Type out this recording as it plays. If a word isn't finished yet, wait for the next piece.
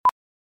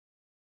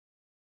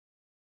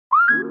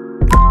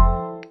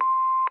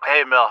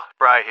Hey, Mel.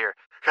 Bri here.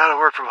 Gotta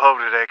work from home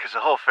today because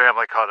the whole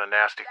family caught a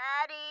nasty...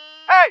 Daddy!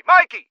 Hey,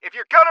 Mikey! If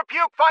you're gonna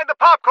puke, find the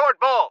popcorn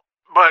bowl!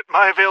 But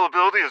my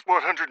availability is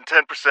 110%.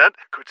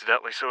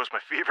 Coincidentally, so is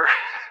my fever.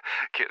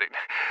 Kidding.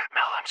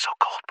 Mel, I'm so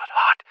cold but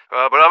hot.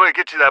 But I'm gonna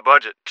get you that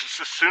budget just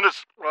as soon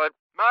as...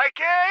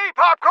 Mikey!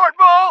 Popcorn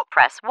bowl!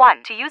 Press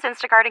 1 to use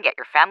Instacart and get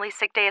your family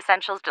sick day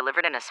essentials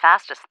delivered in as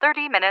fast as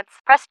 30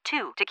 minutes. Press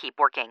 2 to keep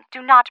working.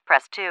 Do not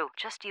press 2.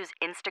 Just use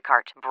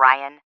Instacart,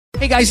 Brian.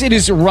 Hey guys, it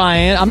is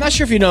Ryan. I'm not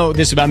sure if you know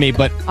this about me,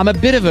 but I'm a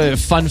bit of a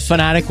fun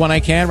fanatic when I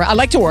can. I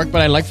like to work,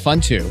 but I like fun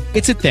too.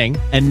 It's a thing.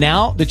 And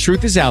now the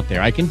truth is out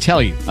there. I can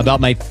tell you about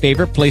my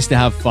favorite place to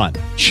have fun.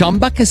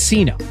 Chumba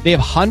Casino. They have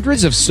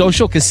hundreds of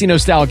social casino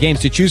style games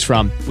to choose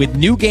from with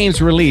new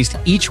games released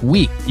each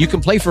week. You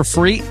can play for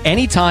free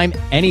anytime,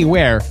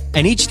 anywhere.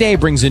 And each day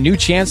brings a new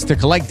chance to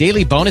collect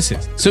daily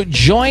bonuses. So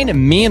join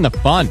me in the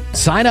fun.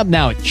 Sign up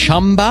now at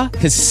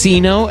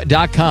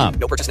ChumbaCasino.com.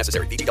 No purchase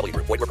necessary. VGW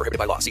Group. Void where prohibited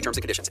by law. See terms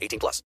and conditions.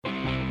 18+. 3,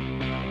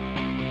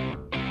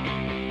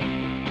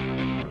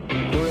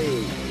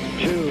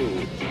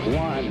 2,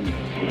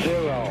 1,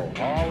 0.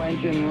 All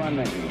engine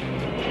running.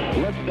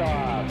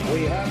 Liftoff.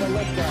 We have a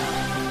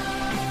liftoff.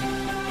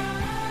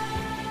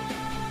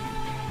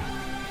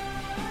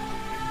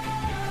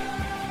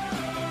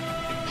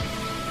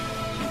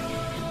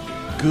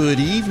 Good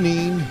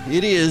evening.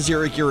 It is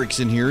Erick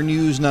Erickson here.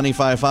 News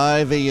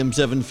 95.5 AM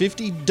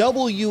 750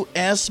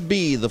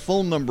 WSB. The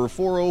phone number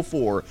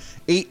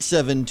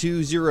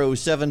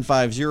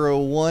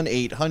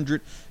 404-872-0750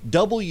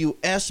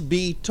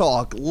 1-800-WSB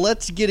Talk.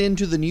 Let's get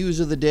into the news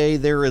of the day.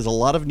 There is a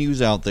lot of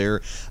news out there.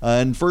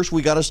 And first,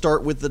 we got to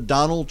start with the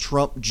Donald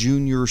Trump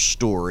Jr.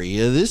 story.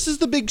 This is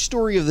the big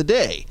story of the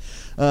day.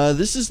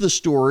 This is the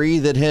story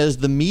that has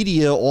the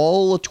media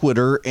all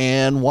Twitter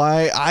and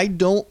why I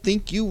don't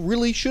think you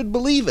really should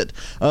believe it.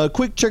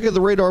 Quick check of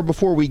the radar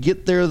before we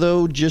get there,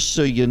 though, just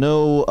so you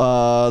know.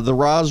 The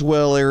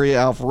Roswell area,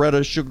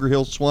 Alpharetta, Sugar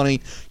Hill, Swanee,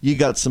 you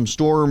got some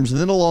storms. And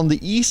then along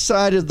the east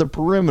side of the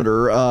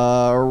perimeter,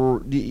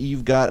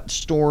 you've got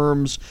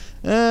storms.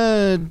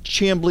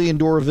 Chamblee and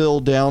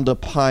Dorville down to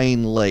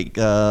Pine Lake.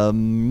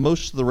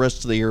 Most of the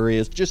rest of the area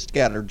is just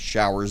scattered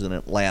showers in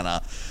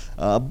Atlanta.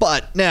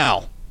 But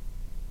now...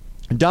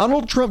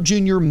 Donald Trump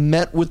Jr.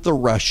 met with the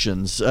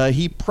Russians.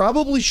 He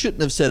probably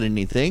shouldn't have said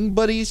anything,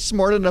 but he's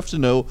smart enough to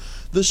know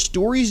the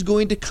story's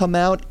going to come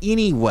out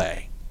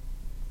anyway.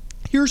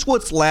 Here's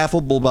what's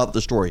laughable about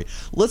the story.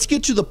 Let's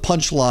get to the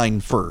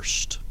punchline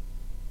first.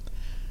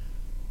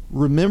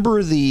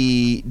 Remember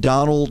the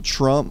Donald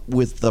Trump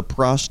with the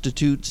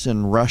prostitutes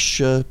in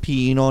Russia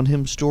peeing on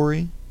him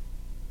story?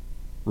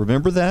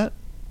 Remember that?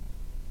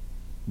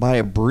 By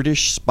a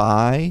British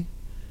spy?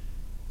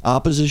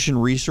 Opposition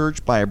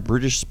research by a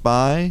British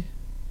spy.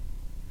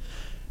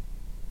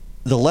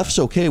 The left's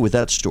okay with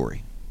that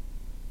story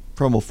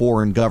from a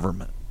foreign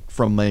government,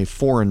 from a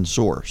foreign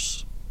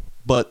source.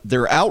 But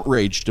they're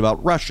outraged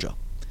about Russia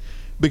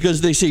because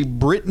they say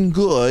Britain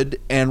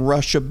good and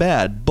Russia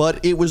bad.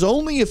 But it was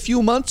only a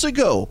few months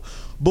ago,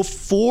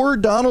 before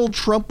Donald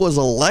Trump was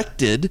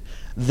elected,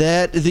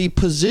 that the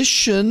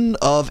position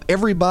of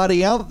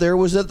everybody out there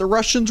was that the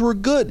Russians were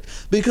good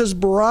because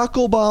Barack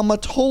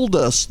Obama told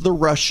us the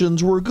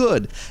Russians were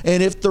good.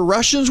 And if the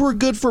Russians were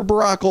good for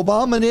Barack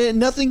Obama,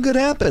 nothing could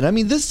happen. I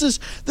mean, this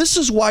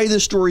is why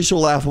this story is so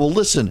laughable.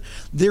 Listen,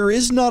 there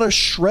is not a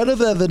shred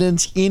of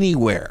evidence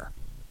anywhere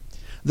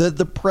that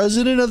the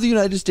president of the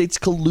United States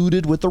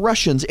colluded with the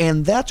Russians.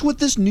 And that's what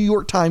this New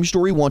York Times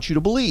story wants you to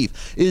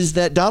believe, is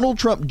that Donald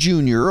Trump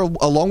Jr.,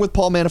 along with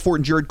Paul Manafort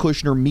and Jared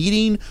Kushner,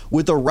 meeting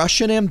with a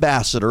Russian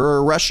ambassador, or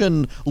a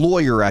Russian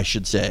lawyer, I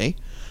should say,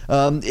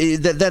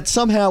 that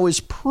somehow is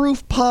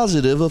proof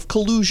positive of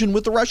collusion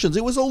with the Russians.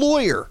 It was a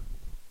lawyer.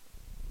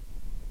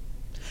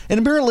 And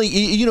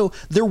apparently,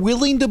 they're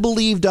willing to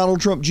believe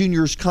Donald Trump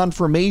Jr.'s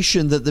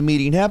confirmation that the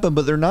meeting happened,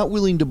 but they're not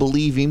willing to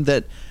believe him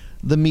that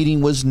the meeting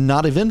was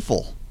not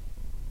eventful.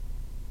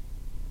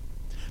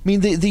 I mean,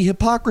 the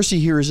hypocrisy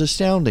here is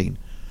astounding.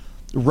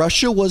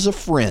 Russia was a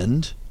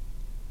friend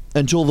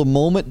until the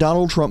moment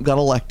Donald Trump got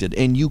elected,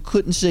 and you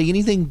couldn't say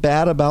anything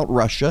bad about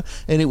Russia,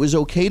 and it was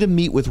okay to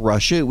meet with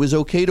Russia, it was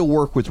okay to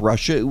work with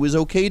Russia, it was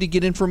okay to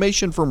get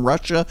information from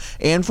Russia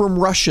and from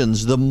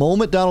Russians. The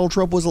moment Donald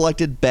Trump was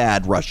elected,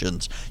 bad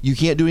Russians. You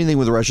can't do anything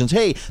with the Russians.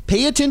 Hey,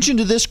 pay attention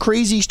to this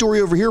crazy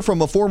story over here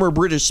from a former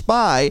British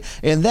spy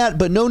and that,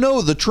 but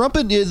no, the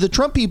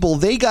Trump people,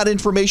 they got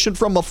information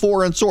from a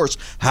foreign source.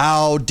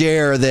 How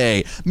dare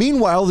they?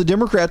 Meanwhile, the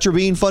Democrats are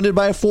being funded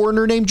by a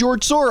foreigner named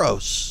George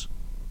Soros.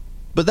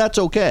 But that's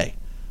okay,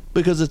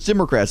 because it's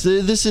Democrats.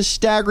 This is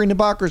staggering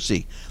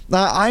hypocrisy.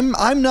 Now,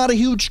 I'm not a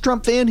huge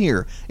Trump fan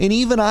here, and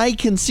even I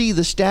can see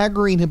the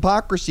staggering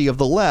hypocrisy of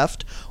the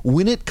left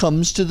when it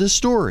comes to this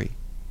story.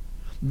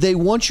 They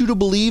want you to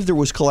believe there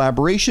was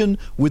collaboration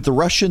with the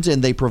Russians,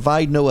 and they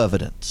provide no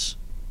evidence.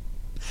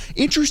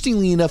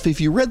 Interestingly enough,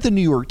 if you read the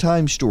New York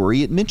Times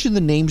story, it mentioned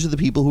the names of the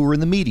people who were in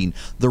the meeting.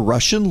 The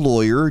Russian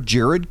lawyer,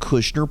 Jared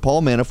Kushner,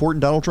 Paul Manafort,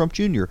 and Donald Trump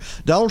Jr.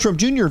 Donald Trump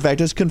Jr., in fact,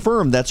 has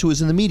confirmed that's who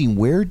was in the meeting.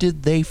 Where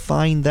did they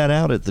find that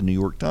out at the New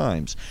York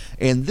Times?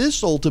 And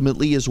this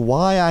ultimately is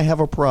why I have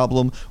a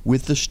problem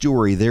with the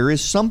story. There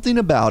is something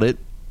about it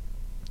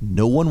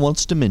no one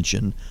wants to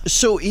mention.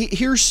 So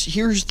here's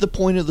the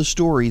point of the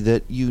story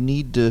that you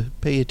need to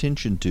pay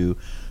attention to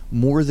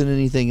more than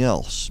anything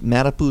else.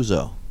 Matt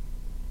Apuzzo.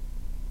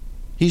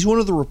 He's one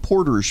of the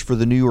reporters for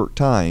the New York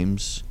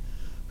Times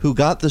who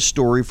got the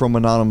story from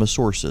anonymous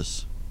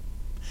sources.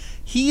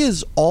 He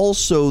is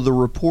also the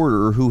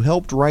reporter who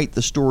helped write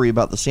the story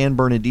about the San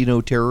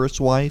Bernardino terrorist's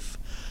wife.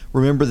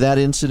 Remember that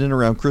incident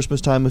around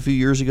Christmas time a few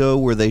years ago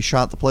where they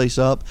shot the place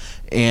up?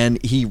 And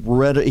he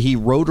wrote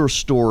a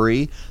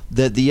story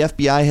that the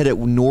FBI had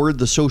ignored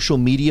the social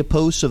media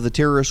posts of the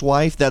terrorist's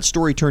wife. That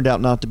story turned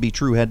out not to be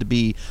true, had to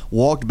be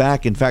walked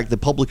back. In fact, the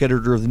public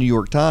editor of the New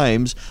York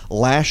Times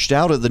lashed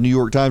out at the New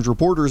York Times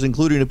reporters,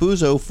 including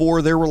Apuzzo,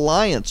 for their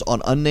reliance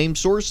on unnamed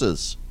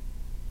sources.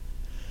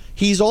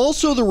 He's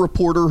also the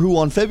reporter who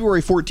on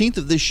February 14th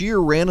of this year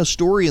ran a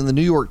story in the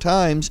New York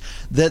Times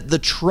that the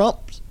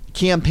Trump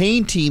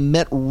campaign team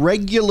met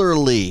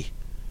regularly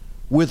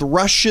with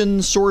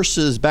Russian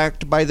sources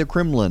backed by the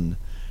Kremlin.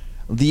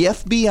 The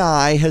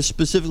FBI has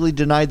specifically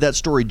denied that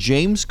story.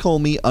 James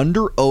Comey,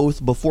 under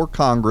oath before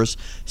Congress,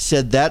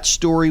 said that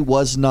story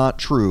was not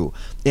true.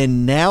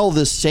 And now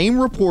the same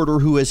reporter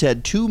who has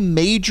had two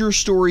major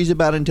stories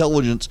about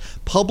intelligence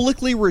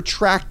publicly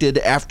retracted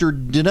after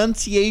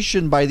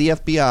denunciation by the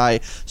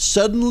FBI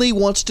suddenly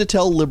wants to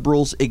tell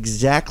liberals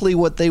exactly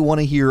what they want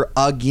to hear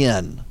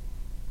again.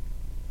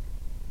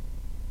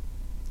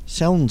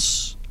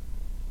 Sounds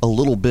a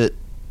little bit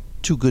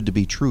too good to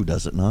be true,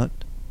 does it not?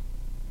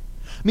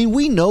 I mean,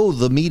 we know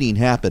the meeting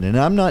happened, and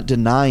I'm not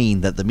denying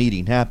that the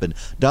meeting happened.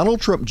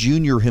 Donald Trump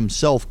Jr.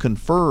 himself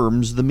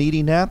confirms the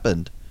meeting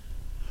happened.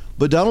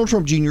 But Donald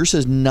Trump Jr.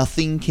 says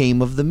nothing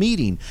came of the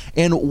meeting.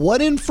 And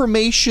what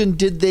information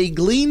did they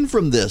glean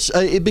from this?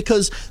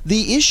 Because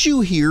the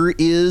issue here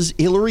is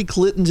Hillary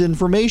Clinton's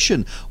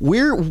information.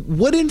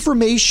 What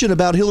information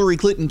about Hillary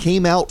Clinton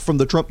came out from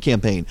the Trump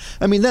campaign?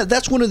 I mean,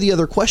 that's one of the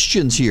other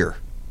questions here.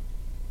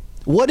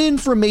 What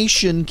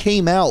information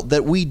came out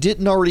that we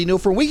didn't already know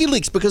from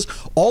WikiLeaks? Because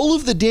all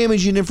of the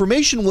damaging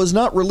information was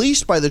not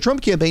released by the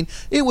Trump campaign.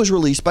 It was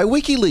released by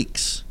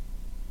WikiLeaks.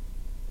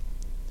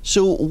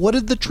 So what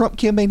did the Trump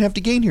campaign have to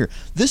gain here?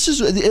 This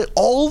is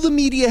all the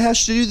media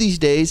has to do these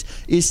days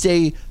is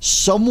say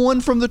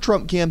someone from the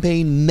Trump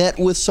campaign met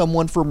with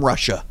someone from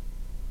Russia.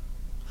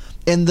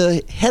 And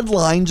the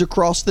headlines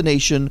across the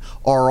nation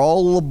are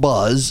all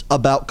abuzz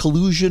about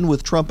collusion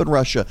with Trump and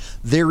Russia.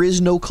 There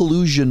is no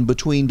collusion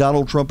between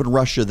Donald Trump and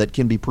Russia that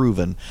can be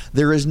proven.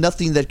 There is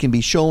nothing that can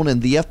be shown,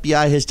 and the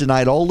FBI has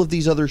denied all of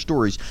these other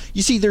stories.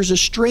 You see, there's a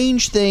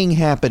strange thing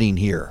happening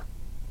here.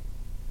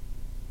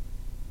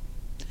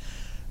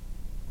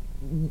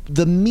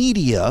 The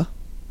media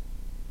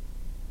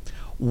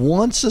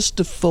wants us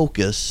to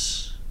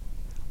focus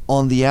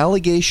on the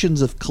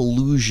allegations of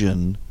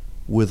collusion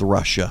with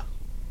Russia.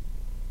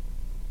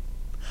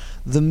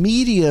 The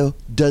media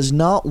does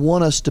not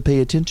want us to pay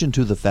attention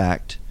to the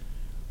fact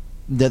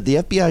that the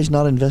FBI is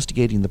not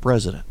investigating the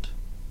president.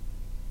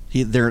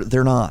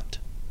 They're not.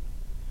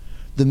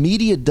 The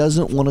media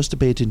doesn't want us to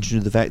pay attention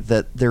to the fact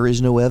that there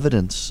is no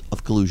evidence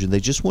of collusion.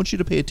 They just want you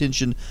to pay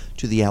attention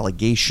to the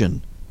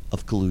allegation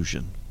of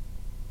collusion.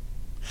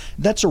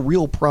 That's a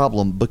real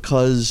problem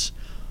because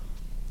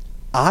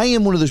I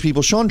am one of those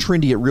people. Sean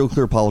Trendy at Real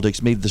Clear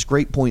Politics made this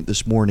great point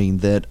this morning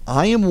that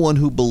I am one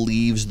who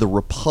believes the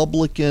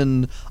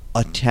Republican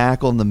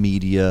attack on the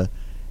media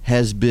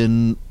has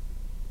been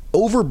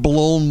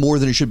overblown more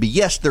than it should be.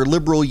 Yes, they're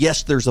liberal.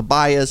 Yes, there's a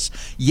bias.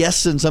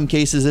 Yes, in some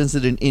cases, it's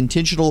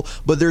intentional.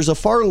 But there's a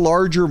far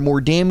larger,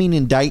 more damning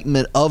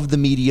indictment of the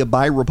media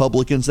by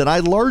Republicans that I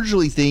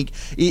largely think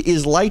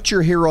is light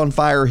your hair on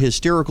fire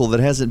hysterical that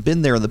hasn't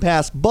been there in the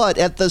past. But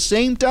at the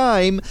same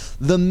time,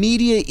 the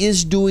media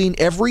is doing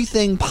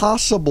everything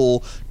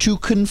possible to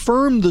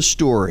confirm the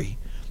story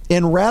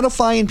and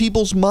ratify in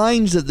people's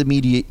minds that the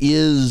media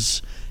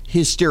is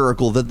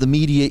hysterical, that the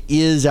media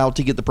is out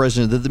to get the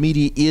president, that the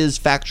media is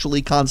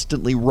factually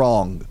constantly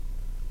wrong.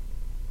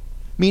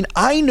 I mean,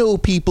 I know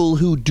people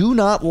who do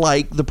not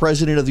like the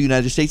president of the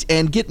United States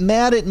and get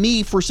mad at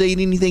me for saying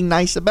anything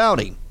nice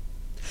about him.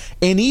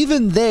 And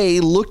even they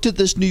looked at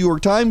this New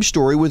York Times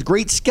story with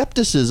great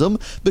skepticism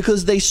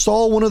because they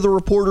saw one of the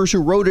reporters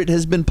who wrote it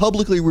has been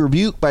publicly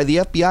rebuked by the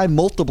FBI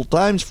multiple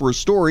times for his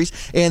stories,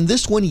 and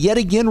this one yet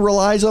again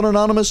relies on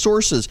anonymous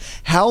sources.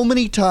 How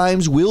many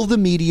times will the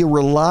media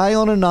rely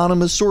on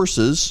anonymous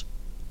sources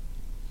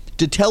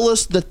to tell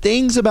us the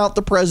things about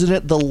the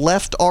president the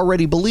left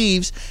already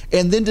believes,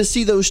 and then to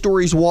see those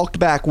stories walked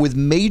back with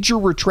major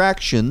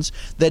retractions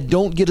that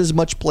don't get as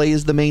much play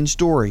as the main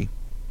story?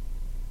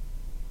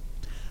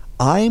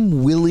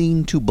 I'm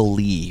willing to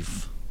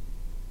believe,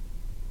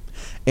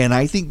 and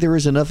I think there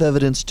is enough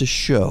evidence to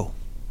show,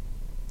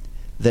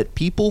 that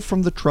people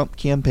from the Trump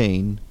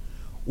campaign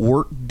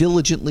worked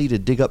diligently to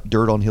dig up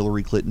dirt on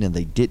Hillary Clinton, and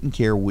they didn't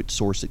care which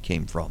source it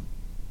came from.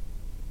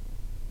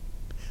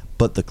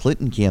 But the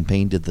Clinton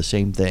campaign did the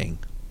same thing.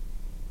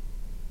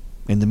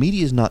 And the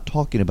media is not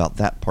talking about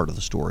that part of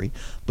the story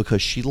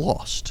because she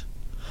lost.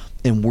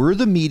 And were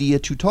the media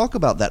to talk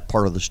about that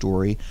part of the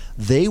story,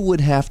 they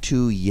would have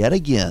to yet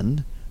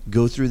again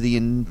go through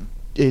the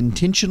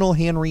intentional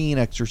hand-wringing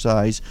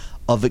exercise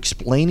of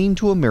explaining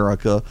to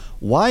America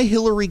why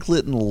Hillary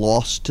Clinton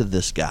lost to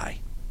this guy.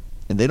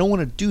 And they don't want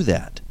to do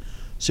that.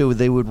 So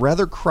they would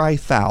rather cry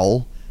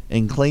foul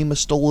and claim a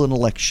stolen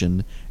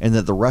election and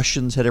that the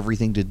Russians had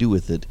everything to do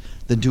with it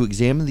than to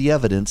examine the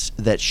evidence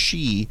that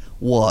she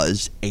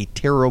was a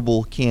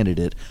terrible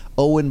candidate.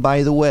 Oh, and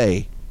by the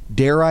way,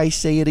 dare I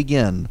say it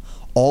again,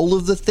 all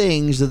of the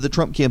things that the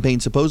Trump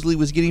campaign supposedly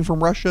was getting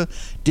from Russia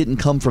didn't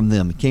come from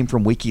them. It came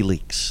from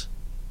WikiLeaks.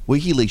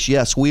 WikiLeaks,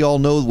 yes, we all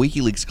know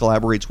WikiLeaks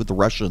collaborates with the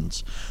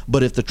Russians.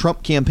 But if the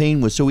Trump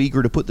campaign was so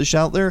eager to put this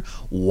out there,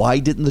 why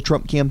didn't the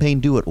Trump campaign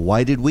do it?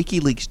 Why did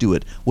WikiLeaks do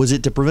it? Was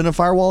it to prevent a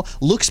firewall?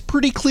 Looks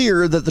pretty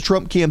clear that the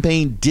Trump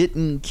campaign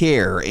didn't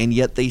care, and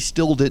yet they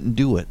still didn't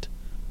do it.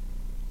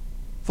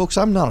 Folks,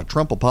 I'm not a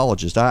Trump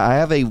apologist. I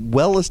have a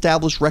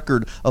well-established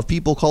record of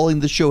people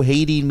calling this show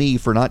hating me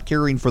for not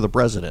caring for the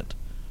president.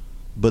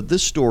 But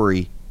this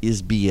story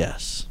is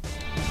BS.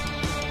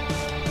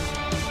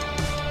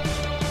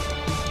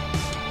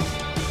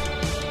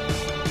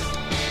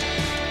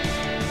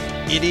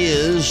 It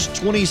is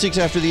 26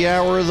 after the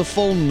hour. The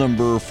phone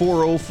number,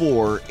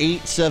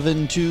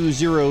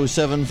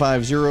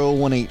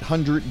 404-872-0750,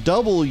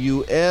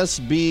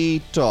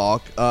 1-800-WSB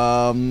Talk.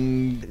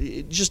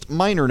 Just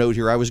minor note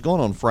here. I was gone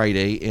on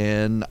Friday,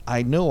 and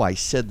I know I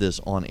said this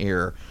on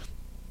air,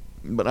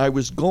 but I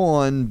was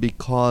gone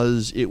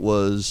because it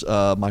was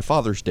my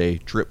Father's Day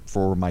trip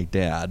for my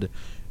dad.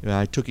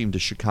 I took him to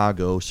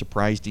Chicago,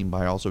 surprised him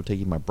by also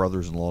taking my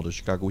brothers-in-law to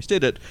Chicago. We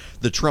stayed at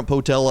the Trump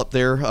Hotel up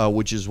there,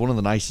 which is one of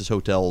the nicest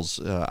hotels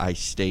I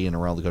stay in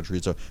around the country.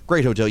 It's a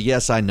great hotel.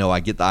 Yes, I know.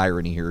 I get the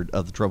irony here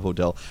of the Trump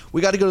Hotel.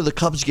 We got to go to the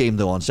Cubs game,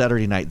 though, on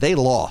Saturday night. They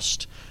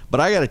lost. But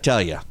I got to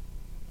tell you,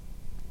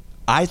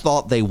 I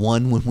thought they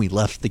won when we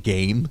left the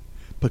game,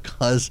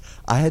 because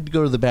I had to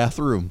go to the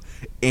bathroom,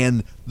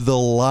 and the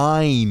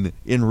line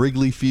in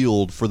Wrigley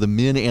Field for the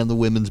men and the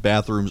women's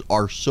bathrooms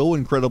are so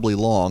incredibly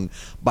long.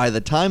 By the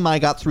time I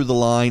got through the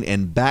line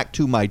and back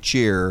to my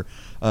chair,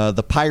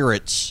 the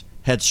Pirates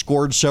had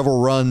scored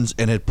several runs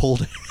and had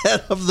pulled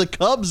ahead of the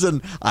Cubs,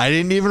 and I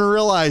didn't even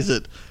realize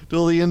it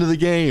till the end of the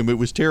game. It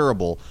was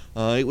terrible.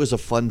 It was a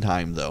fun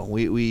time, though.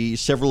 We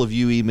several of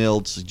you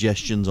emailed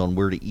suggestions on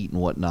where to eat and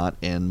whatnot,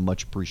 and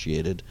much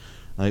appreciated.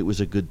 It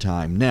was a good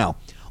time. Now,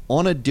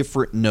 on a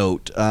different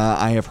note,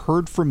 I have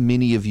heard from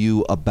many of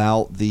you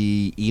about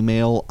the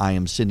email I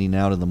am sending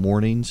out in the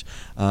mornings.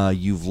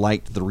 You've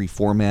liked the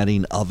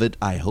reformatting of it.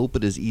 I hope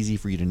it is easy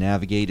for you to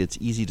navigate. It's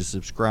easy to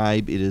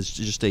subscribe. It is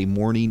just a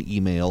morning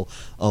email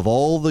of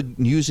all the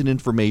news and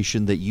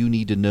information that you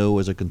need to know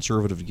as a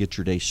conservative to get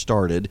your day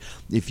started.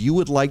 If you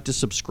would like to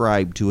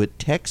subscribe to it,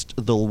 text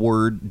the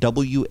word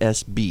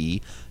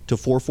WSB to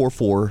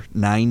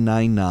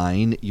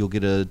 444-999. You'll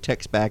get a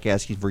text back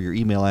asking for your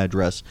email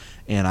address,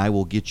 and I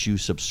will get you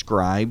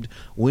subscribed.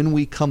 When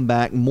we come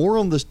back, more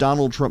on this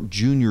Donald Trump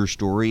Jr.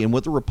 story and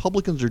what the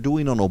Republicans are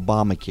doing on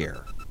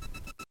Obamacare.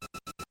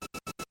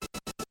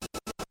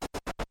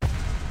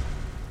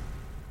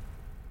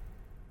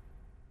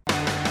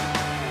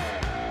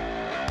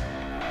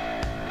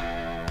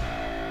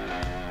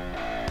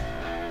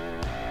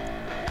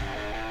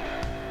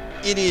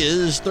 It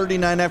is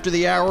 39 after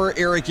the hour.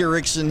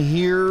 Erickson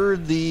here.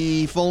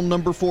 The phone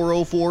number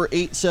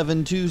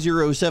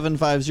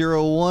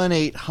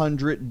 404-872-0750,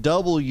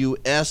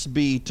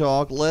 1-800-WSB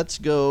Talk. Let's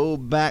go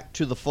back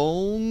to the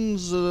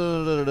phones.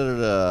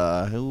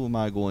 Who am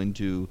I going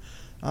to?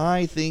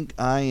 I think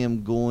I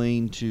am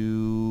going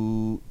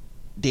to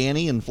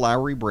Danny in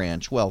Flowery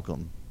Branch.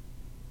 Welcome.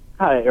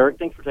 Hi, Eric.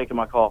 Thanks for taking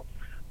my call.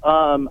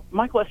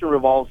 My question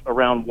revolves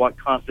around what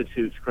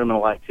constitutes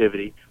criminal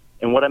activity.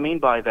 And what I mean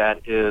by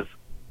that is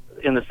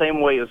in the same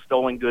way as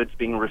stolen goods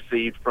being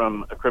received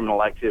from a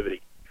criminal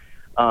activity,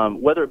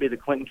 whether it be the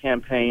Clinton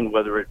campaign,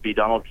 whether it be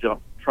Donald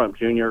Trump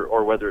Jr.,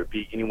 or whether it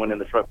be anyone in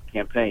the Trump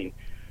campaign,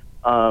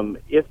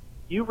 if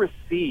you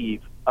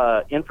receive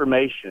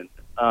information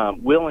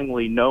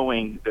willingly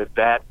knowing that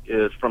that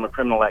is from a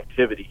criminal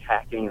activity,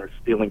 hacking or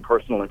stealing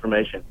personal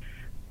information,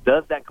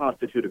 does that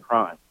constitute a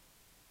crime?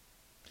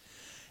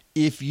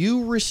 If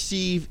you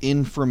receive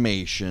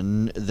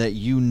information that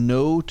you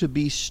know to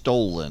be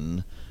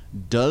stolen,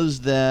 does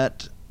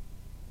that,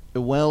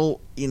 well,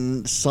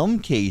 in some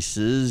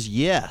cases,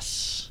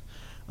 yes.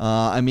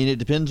 I mean, it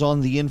depends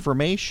on the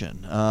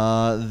information.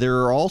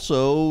 There are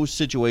also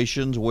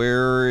situations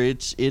where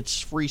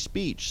it's free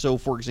speech. So,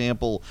 for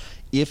example,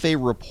 if a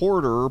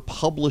reporter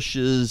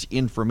publishes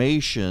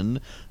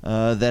information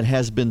that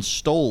has been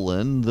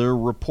stolen, the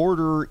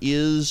reporter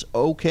is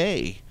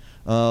okay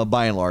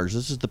by and large.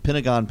 This is the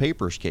Pentagon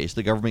Papers case.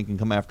 The government can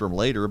come after them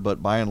later,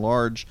 but by and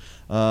large,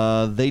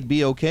 they'd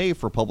be okay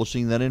for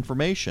publishing that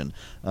information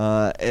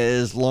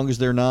as long as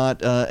they're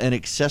not an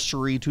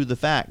accessory to the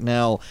fact.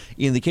 Now,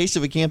 in the case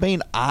of a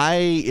campaign,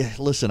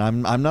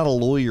 I'm not a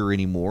lawyer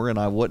anymore, and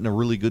I wasn't a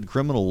really good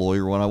criminal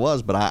lawyer when I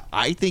was, but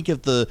I think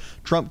if the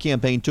Trump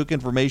campaign took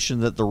information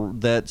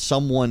that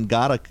someone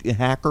got a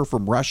hacker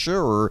from Russia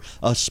or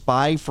a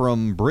spy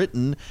from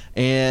Britain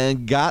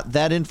and got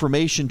that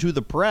information to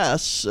the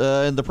press,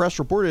 and the press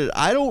reported it,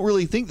 I don't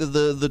really think that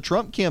the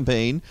Trump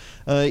campaign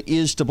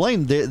is to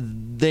blame.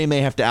 They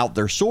may have to out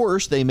their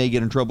source. They may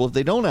get in trouble if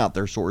they don't out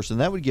their source, and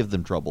that would give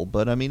them trouble.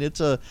 But I mean, it's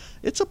a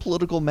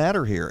political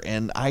matter here,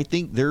 and I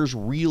think there's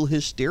real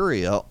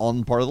hysteria on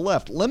the part of the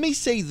left. Let me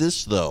say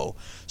this, though,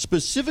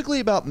 specifically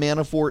about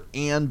Manafort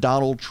and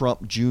Donald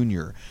Trump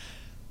Jr.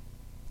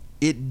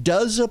 It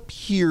does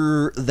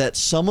appear that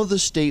some of the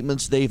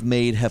statements they've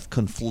made have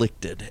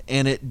conflicted,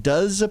 and it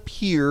does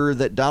appear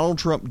that Donald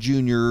Trump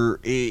Jr.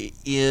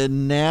 is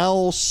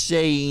now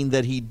saying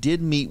that he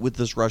did meet with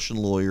this Russian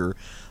lawyer,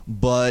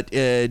 but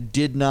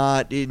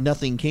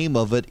nothing came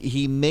of it.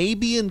 He may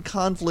be in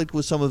conflict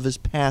with some of his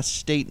past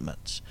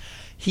statements.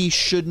 He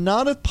should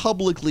not have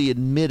publicly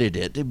admitted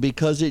it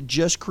because it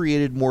just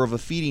created more of a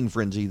feeding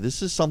frenzy.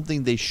 This is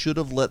something they should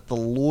have let the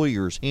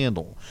lawyers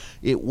handle.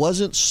 It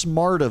wasn't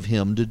smart of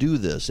him to do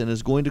this, and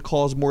is going to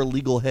cause more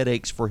legal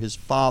headaches for his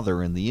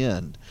father in the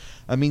end.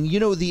 I mean,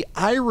 the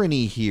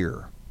irony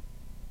here,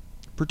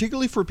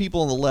 particularly for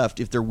people on the left,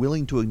 if they're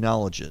willing to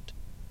acknowledge it,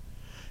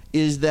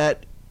 is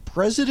that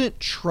President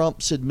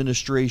Trump's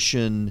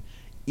administration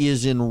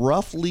is in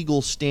rough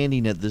legal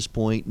standing at this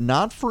point,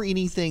 not for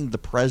anything the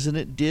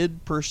president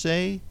did per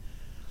se,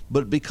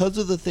 but because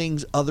of the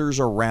things others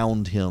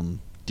around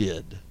him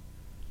did.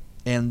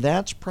 And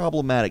that's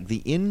problematic.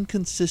 The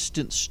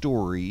inconsistent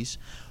stories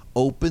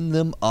open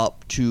them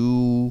up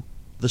to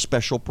the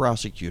special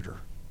prosecutor.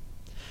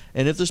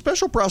 And if the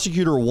special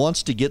prosecutor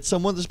wants to get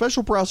someone, the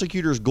special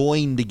prosecutor is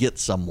going to get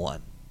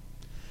someone.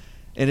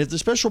 And if the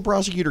special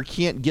prosecutor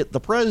can't get the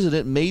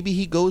president, maybe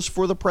he goes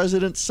for the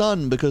president's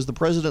son because the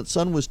president's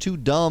son was too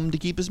dumb to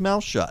keep his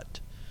mouth shut.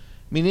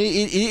 I mean,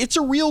 it's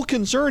a real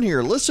concern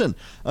here. Listen,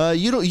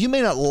 you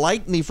may not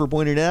like me for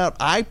pointing it out.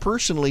 I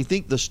personally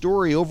think the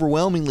story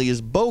overwhelmingly is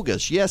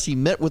bogus. Yes, he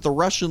met with a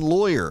Russian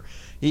lawyer.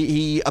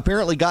 He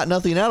apparently got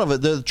nothing out of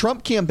it. The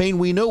Trump campaign,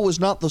 we know, was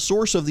not the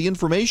source of the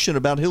information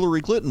about Hillary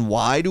Clinton.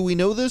 Why do we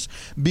know this?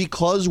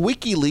 Because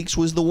WikiLeaks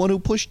was the one who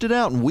pushed it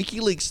out, and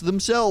WikiLeaks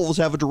themselves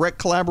have a direct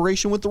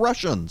collaboration with the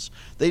Russians.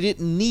 They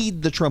didn't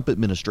need the Trump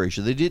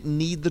administration. They didn't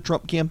need the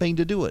Trump campaign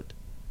to do it.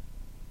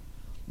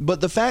 But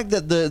the fact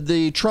that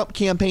the Trump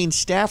campaign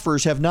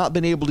staffers have not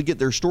been able to get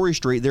their story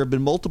straight, there have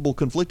been multiple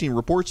conflicting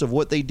reports of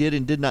what they did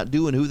and did not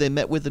do and who they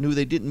met with and who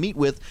they didn't meet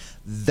with,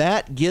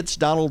 that gets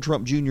Donald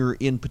Trump Jr.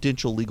 in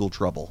potential legal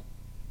trouble.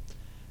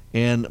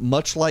 And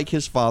much like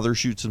his father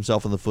shoots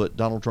himself in the foot,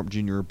 Donald Trump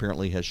Jr.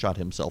 apparently has shot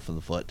himself in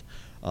the foot.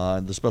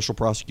 The special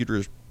prosecutor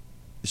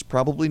is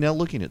probably now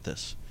looking at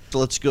this. So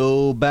let's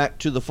go back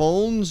to the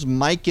phones.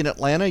 Mike in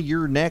Atlanta,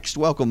 you're next.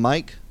 Welcome,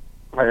 Mike.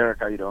 Hi, Eric.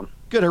 How you doing?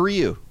 Good. How are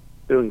you?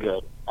 Doing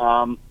good.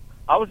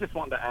 I was just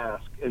wanting to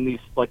ask, in these,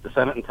 like the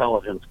Senate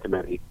Intelligence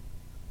Committee,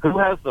 who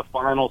has the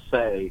final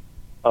say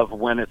of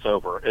when it's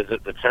over? Is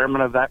it the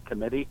chairman of that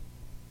committee?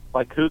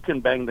 Like, who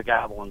can bang the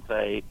gavel and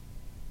say,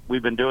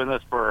 we've been doing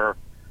this for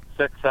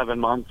 6-7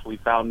 months, we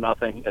found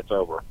nothing, it's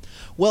over?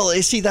 Well,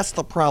 see, that's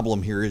the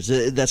problem here.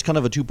 That's kind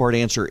of a two-part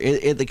answer.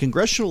 At the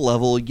congressional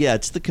level, yeah,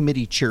 it's the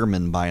committee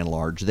chairman by and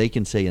large. They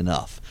can say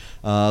enough.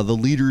 The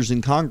leaders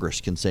in Congress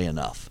can say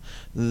enough.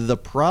 The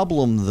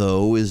problem,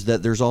 though, is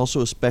that there's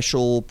also a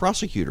special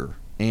prosecutor,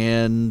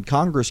 and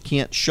Congress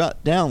can't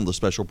shut down the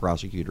special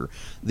prosecutor.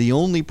 The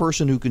only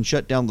person who can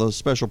shut down the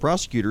special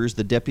prosecutor is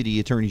the Deputy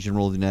Attorney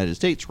General of the United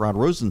States, Rod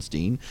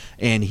Rosenstein,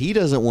 and he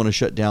doesn't want to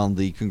shut down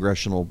the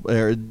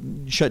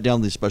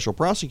special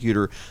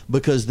prosecutor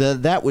because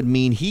that would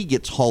mean he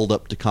gets hauled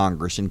up to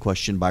Congress and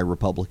questioned by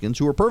Republicans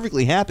who are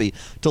perfectly happy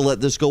to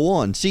let this go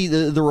on. See,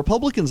 the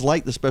Republicans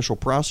like the special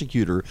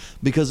prosecutor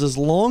because as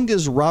long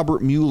as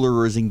Robert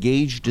Mueller is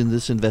engaged in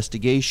this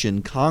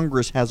investigation,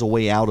 Congress has a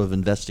way out of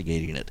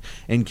investigating it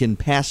and can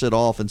pass it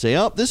off and say,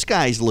 oh, this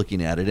guy's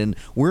looking at it, and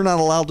we're not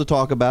allowed to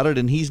talk about it,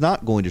 and he's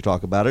not going to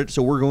talk about it,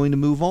 so we're going to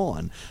move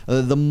on.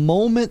 The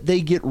moment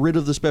they get rid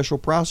of the special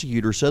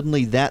prosecutor,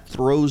 suddenly that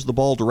throws the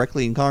ball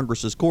directly in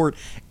Congress's court,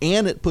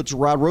 and it puts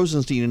Rod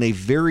Rosenstein in a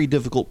very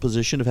difficult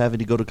position of having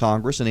to go to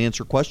Congress and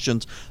answer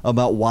questions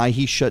about why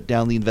he shut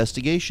down the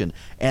investigation.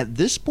 At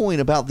this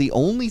point, about the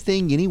only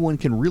thing anyone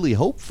can really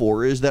hope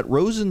for is that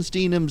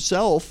Rosenstein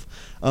himself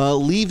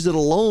leaves it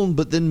alone,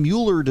 but then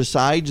Mueller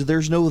decides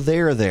there's no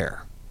there.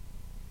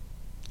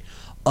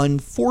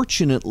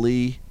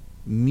 Unfortunately,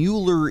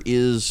 Mueller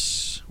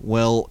is,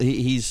 well,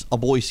 he's a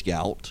Boy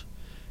Scout,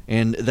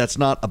 and that's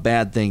not a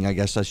bad thing, I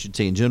guess I should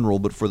say in general,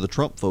 but for the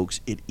Trump folks,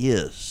 it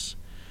is.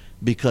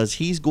 because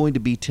he's going to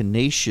be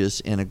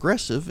tenacious and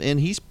aggressive, and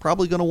he's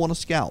probably going to want to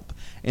scalp.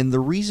 And the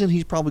reason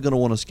he's probably going to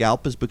want to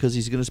scalp is because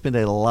he's going to spend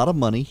a lot of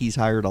money. He's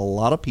hired a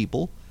lot of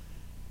people,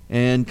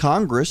 and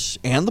Congress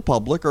and the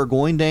public are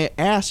going to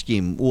ask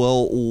him,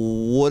 well,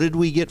 what did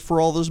we get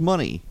for all this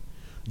money?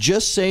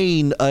 Just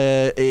saying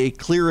a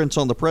clearance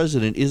on the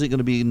president isn't going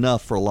to be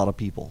enough for a lot of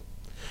people.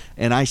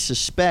 And I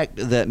suspect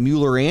that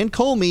Mueller and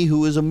Comey,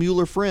 who is a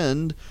Mueller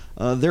friend,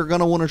 they're going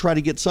to want to try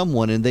to get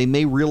someone, and they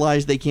may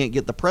realize they can't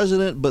get the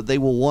president, but they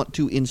will want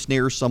to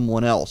ensnare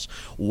someone else.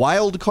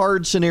 Wild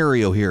card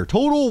scenario here.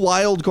 Total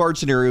wild card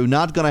scenario.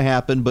 Not going to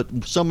happen,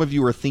 but some of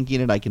you are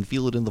thinking it. I can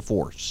feel it in the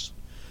force.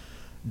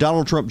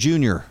 Donald Trump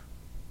Jr.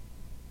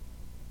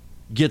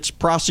 gets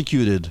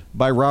prosecuted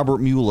by Robert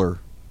Mueller,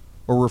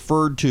 or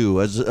referred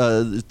to as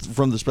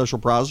from the special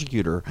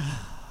prosecutor.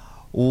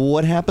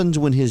 What happens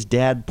when his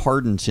dad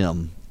pardons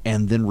him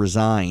and then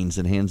resigns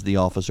and hands the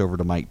office over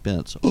to Mike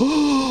Pence?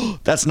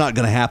 That's not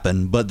going to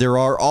happen, but there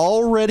are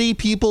already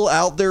people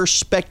out there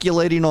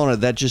speculating on it.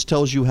 That just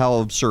tells you how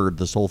absurd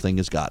this whole thing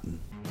has gotten.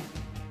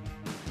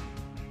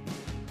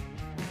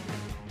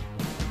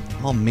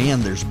 Oh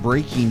man, there's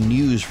breaking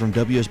news from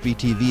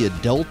WSB-TV. A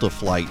Delta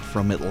flight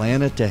from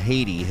Atlanta to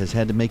Haiti has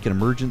had to make an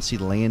emergency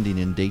landing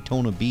in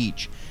Daytona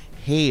Beach.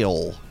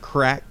 Hail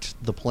cracked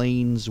the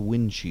plane's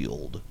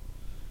windshield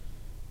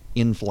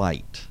in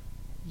flight.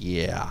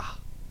 Yeah.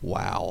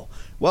 Wow.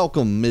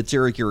 Welcome. It's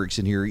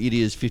Erickson here. It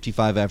is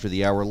 55 after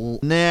the hour.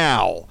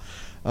 Now,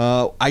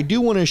 I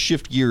do want to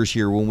shift gears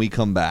here when we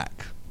come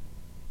back.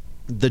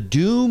 The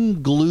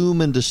doom,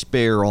 gloom, and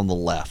despair on the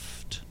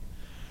left.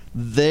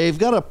 They've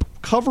got a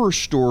cover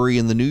story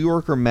in the New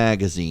Yorker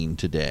magazine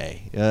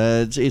today.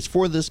 It's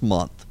for this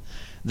month.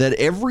 That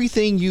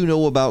everything you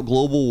know about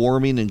global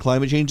warming and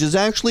climate change is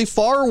actually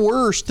far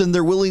worse than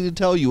they're willing to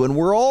tell you, and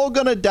we're all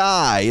going to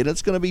die, and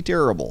it's going to be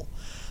terrible.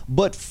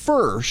 But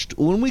first,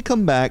 when we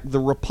come back, the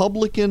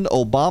Republican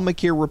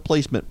Obamacare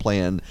replacement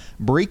plan.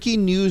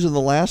 Breaking news in the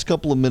last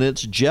couple of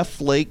minutes. Jeff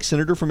Flake,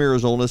 senator from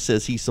Arizona,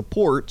 says he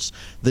supports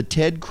the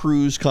Ted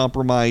Cruz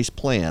compromise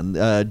plan.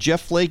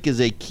 Jeff Flake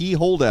is a key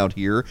holdout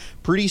here.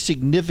 Pretty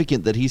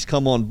significant that he's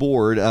come on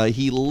board.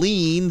 He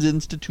leans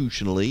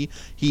institutionally.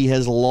 He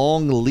has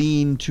long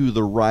leaned to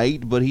the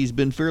right, but he's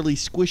been fairly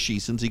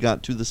squishy since he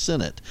got to the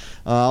Senate.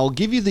 I'll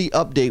give you the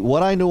update,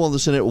 what I know on the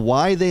Senate,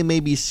 why they may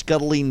be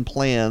scuttling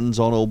plans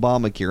on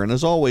Obamacare. And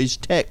as always,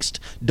 text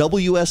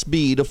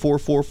WSB to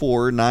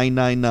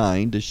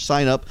 444-999 to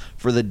sign up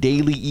for the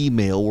daily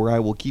email where I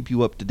will keep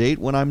you up to date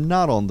when I'm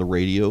not on the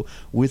radio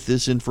with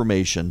this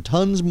information.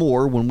 Tons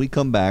more when we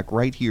come back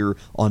right here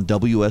on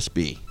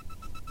WSB.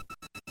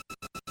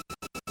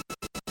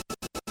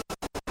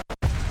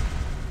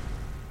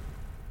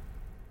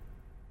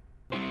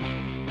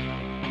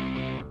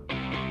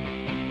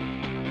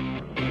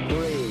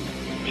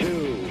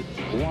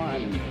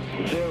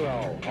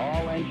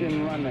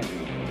 Running.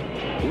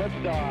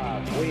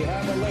 Liftoff. We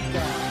have a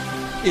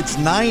liftoff. It's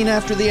 9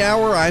 after the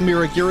hour. I'm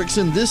Erick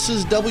Erickson. This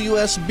is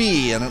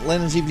WSB and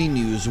Atlanta's Evening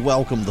News.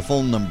 Welcome. The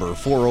phone number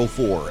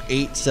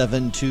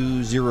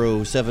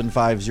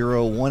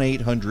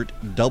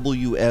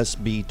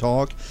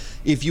 404-872-0750-1-800-WSB-TALK.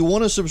 If you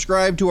want to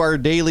subscribe to our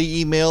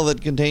daily email that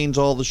contains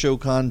all the show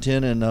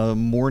content and a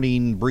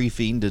morning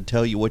briefing to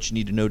tell you what you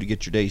need to know to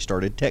get your day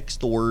started, text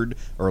the word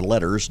or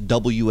letters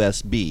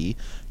WSB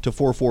to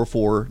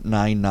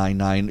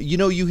 444-999. You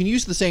know, you can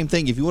use the same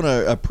thing if you want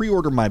to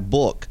pre-order my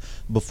book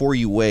Before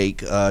You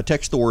Wake.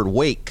 Text the word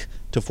WAKE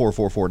to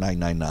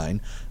 444-999.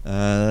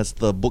 That's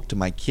the book to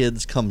my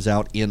kids. Comes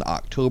out in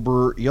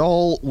October.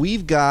 Y'all,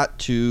 we've got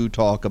to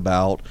talk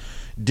about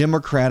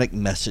Democratic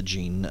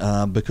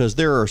messaging because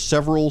there are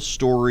several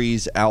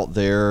stories out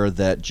there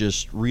that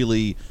just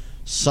really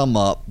sum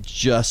up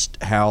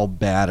just how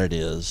bad it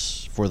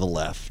is for the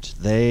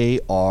left.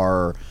 They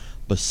are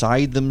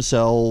beside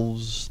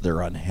themselves.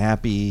 They're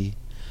unhappy.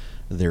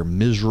 They're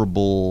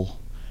miserable.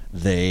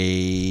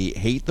 They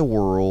hate the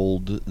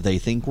world. They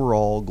think we're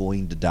all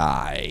going to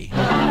die.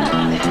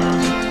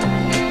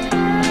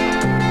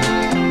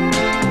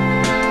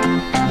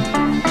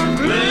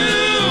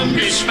 Gloom,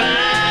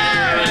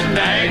 despair, and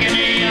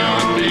agony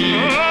on me.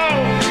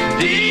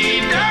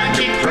 Deep, dark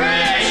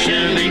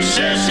depression,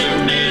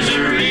 excessive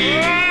misery.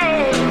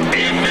 If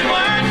it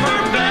weren't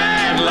for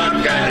bad luck,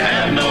 I'd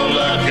have no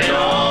luck at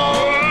all.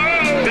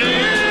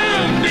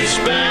 Gloom,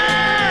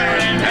 despair,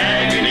 and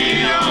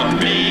agony on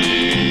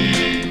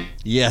me.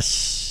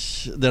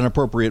 Yes, an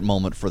appropriate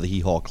moment for the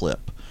hee-haw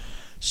clip.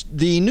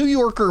 The New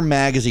Yorker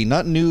magazine,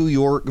 not New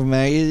York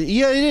magazine.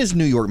 Yeah, it is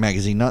New York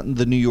magazine, not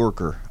the New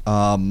Yorker.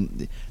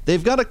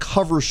 They've got a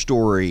cover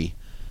story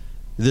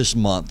this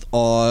month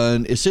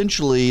on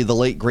essentially the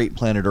late great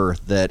planet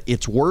Earth, that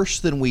it's worse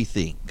than we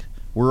think.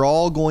 We're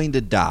all going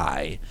to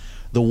die.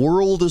 The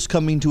world is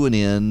coming to an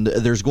end.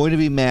 There's going to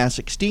be mass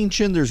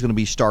extinction. There's going to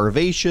be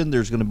starvation.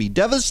 There's going to be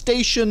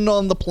devastation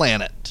on the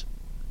planet.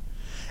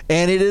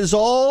 And it is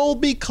all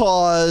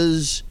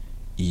because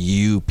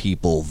you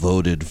people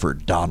voted for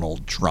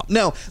Donald Trump.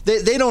 Now,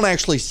 they don't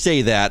actually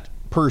say that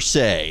per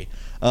se,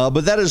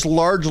 But that is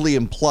largely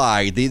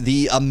implied.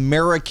 The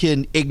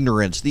American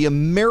ignorance, the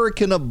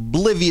American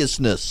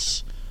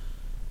obliviousness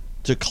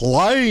to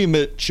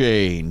climate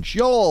change.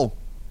 Y'all,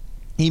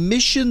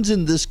 emissions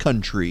in this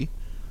country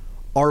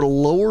are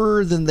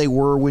lower than they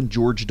were when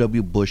George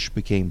W. Bush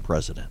became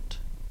president.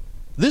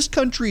 This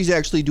country is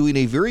actually doing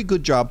a very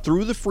good job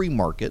through the free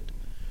market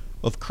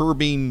of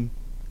curbing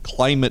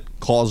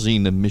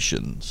climate-causing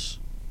emissions.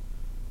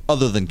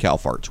 Other than cow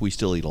farts, we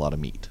still eat a lot of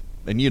meat.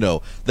 And,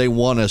 they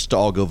want us to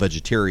all go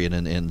vegetarian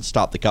and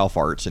stop the cow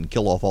farts and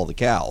kill off all the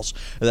cows.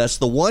 That's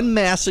the one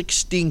mass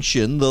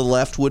extinction the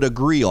left would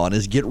agree on,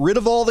 is get rid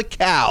of all the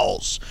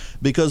cows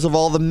because of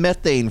all the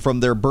methane from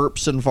their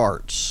burps and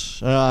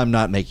farts. I'm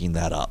not making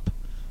that up.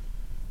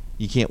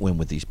 You can't win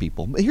with these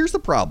people. Here's the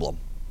problem.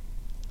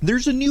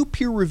 There's a new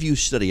peer review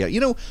study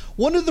out.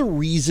 One of the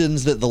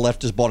reasons that the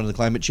left has bought into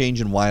climate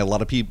change and why a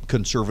lot of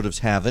conservatives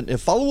haven't,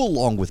 and follow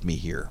along with me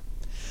here.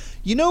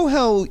 You know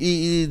how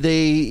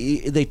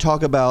they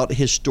talk about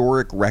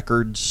historic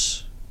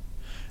records?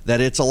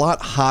 That it's a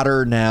lot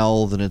hotter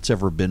now than it's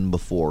ever been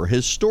before.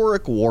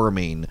 Historic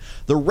warming.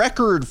 The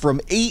record from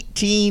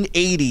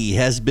 1880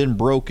 has been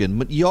broken.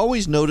 But you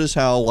always notice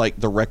how,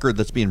 the record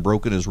that's being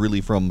broken is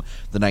really from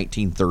the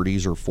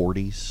 1930s or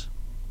 40s.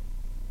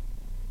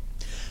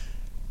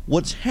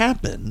 What's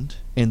happened,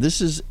 and this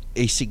is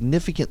a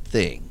significant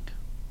thing,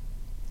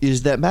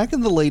 is that back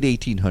in the late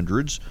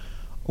 1800s,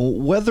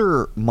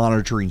 weather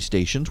monitoring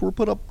stations were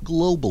put up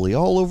globally,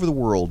 all over the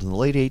world. In the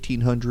late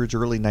 1800s,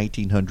 early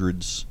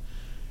 1900s,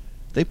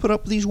 they put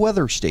up these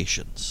weather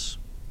stations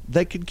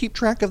that could keep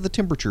track of the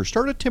temperature,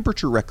 start a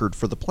temperature record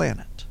for the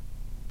planet.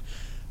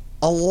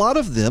 A lot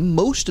of them,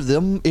 most of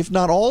them, if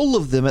not all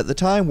of them at the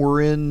time,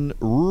 were in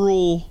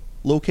rural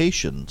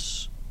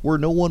locations where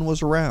no one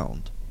was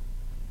around.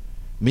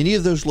 Many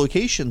of those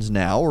locations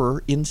now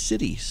are in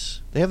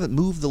cities. They haven't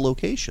moved the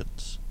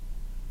locations.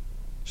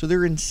 So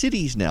they're in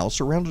cities now,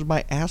 surrounded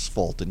by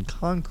asphalt and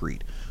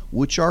concrete,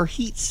 which are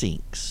heat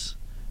sinks.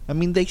 I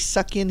mean, they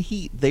suck in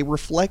heat. They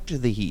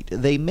reflect the heat.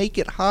 They make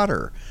it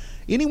hotter.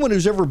 Anyone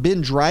who's ever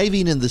been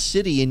driving in the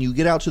city and you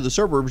get out to the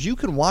suburbs, you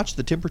can watch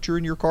the temperature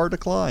in your car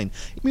decline.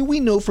 I mean, we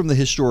know from the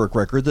historic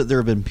record that there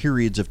have been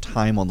periods of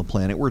time on the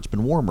planet where it's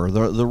been warmer.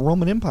 The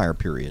Roman Empire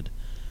period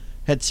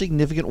had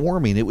significant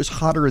warming. It was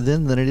hotter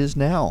then than it is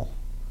now.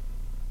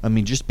 I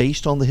mean, just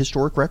based on the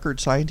historic record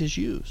scientists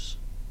use.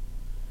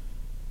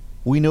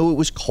 We know it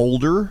was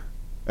colder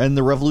in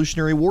the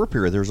Revolutionary War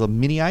period. There's a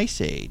mini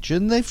ice age,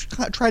 and they've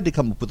tried to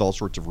come up with all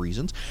sorts of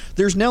reasons.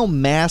 There's now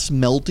mass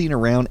melting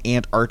around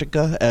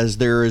Antarctica as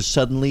there is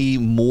suddenly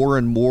more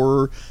and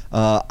more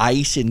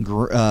ice in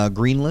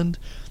Greenland.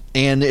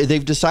 And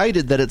they've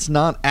decided that it's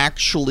not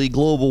actually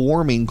global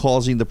warming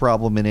causing the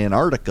problem in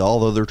Antarctica,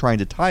 although they're trying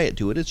to tie it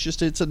to it.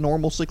 It's a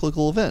normal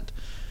cyclical event.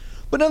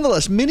 But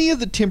nonetheless, many of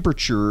the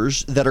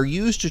temperatures that are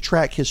used to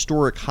track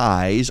historic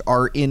highs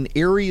are in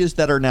areas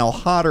that are now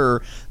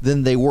hotter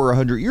than they were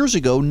 100 years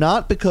ago,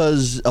 not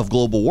because of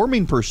global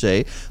warming per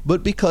se,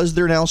 but because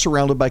they're now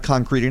surrounded by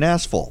concrete and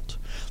asphalt.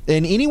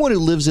 And anyone who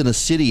lives in a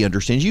city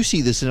understands, you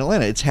see this in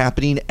Atlanta, it's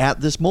happening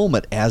at this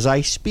moment as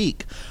I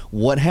speak.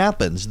 What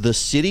happens? The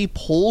city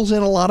pulls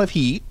in a lot of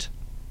heat,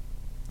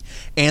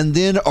 and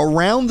then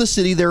around the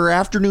city there are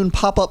afternoon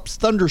pop-up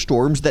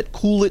thunderstorms that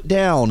cool it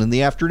down in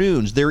the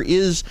afternoons. There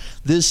is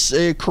this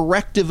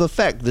corrective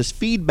effect, this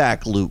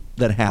feedback loop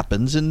that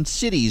happens in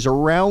cities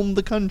around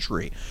the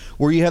country,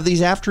 where you have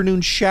these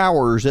afternoon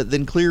showers that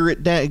then clear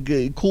it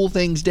down, cool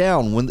things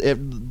down when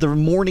the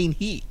morning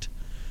heat.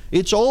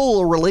 It's all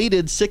a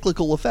related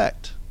cyclical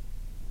effect.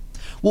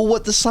 Well,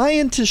 what the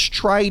scientists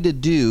try to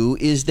do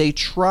is they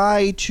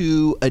try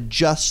to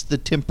adjust the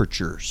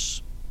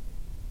temperatures.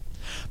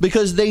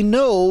 Because they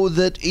know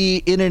that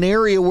in an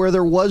area where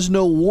there was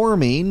no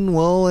warming,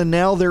 well, and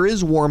now there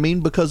is warming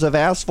because of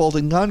asphalt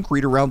and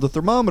concrete around the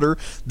thermometer,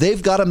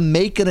 they've got to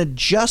make an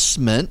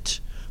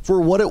adjustment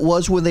for what it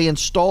was when they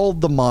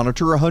installed the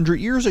monitor 100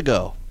 years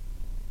ago.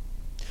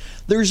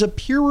 There's a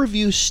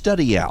peer-reviewed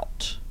study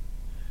out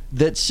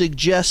that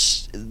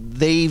suggests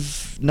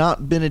they've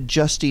not been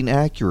adjusting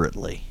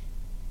accurately,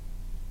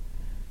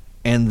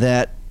 and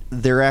that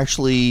they're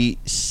actually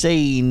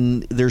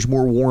saying there's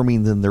more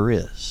warming than there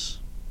is.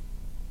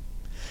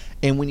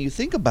 And when you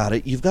think about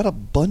it, you've got a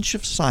bunch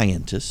of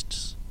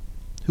scientists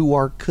who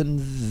are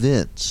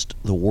convinced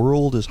the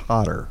world is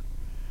hotter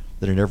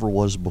than it ever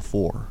was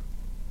before.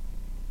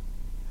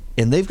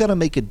 And they've got to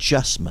make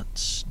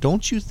adjustments.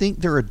 Don't you think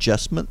their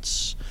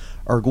adjustments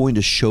are going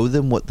to show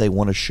them what they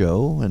want to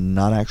show and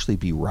not actually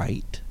be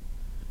right?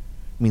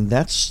 I mean,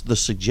 that's the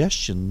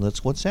suggestion.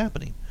 That's what's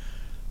happening.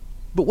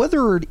 But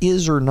whether it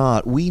is or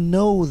not, we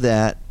know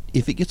that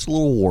if it gets a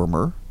little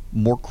warmer,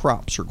 more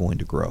crops are going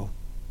to grow.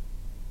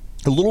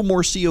 A little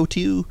more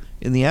CO2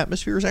 in the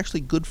atmosphere is actually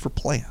good for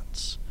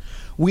plants.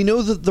 We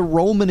know that the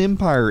Roman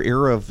Empire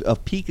era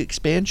of peak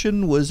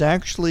expansion was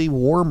actually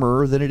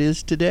warmer than it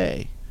is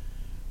today.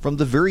 From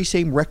the very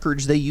same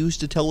records they used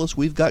to tell us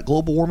we've got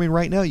global warming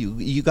right now,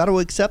 you got to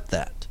accept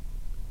that.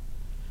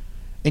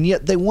 And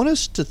yet they want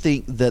us to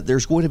think that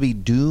there's going to be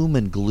doom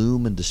and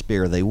gloom and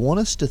despair. They want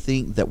us to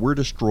think that we're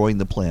destroying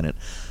the planet.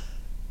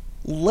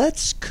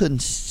 Let's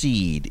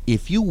concede,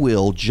 if you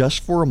will,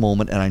 just for a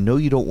moment, and I know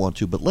you don't want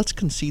to, but let's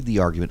concede the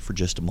argument for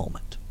just a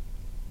moment,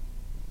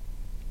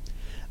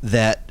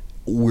 that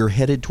we're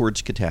headed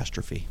towards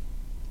catastrophe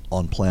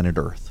on planet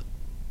Earth.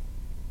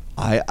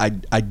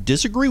 I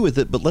disagree with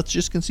it, but let's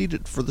just concede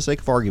it for the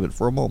sake of argument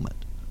for a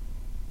moment.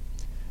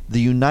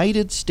 The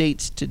United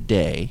States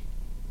today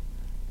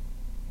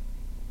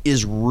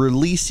is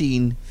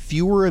releasing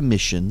fewer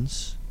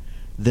emissions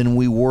than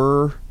we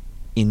were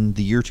in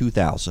the year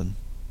 2000.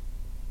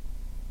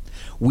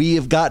 We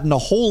have gotten a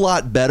whole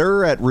lot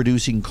better at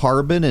reducing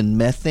carbon and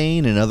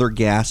methane and other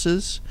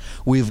gases.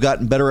 We've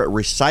gotten better at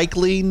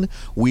recycling.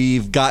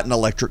 We've gotten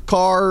electric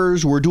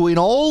cars. We're doing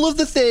all of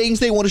the things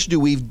they want us to do.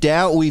 We've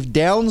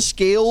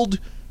downscaled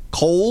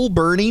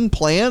coal-burning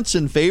plants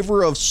in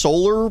favor of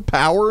solar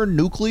power,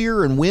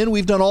 nuclear, and wind.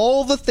 We've done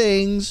all the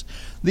things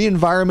the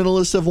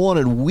environmentalists have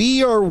wanted.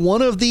 We are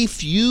one of the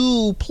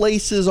few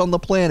places on the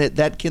planet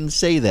that can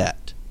say that.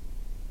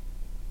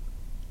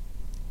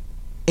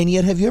 And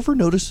yet, have you ever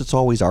noticed it's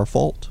always our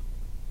fault?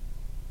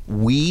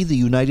 We, the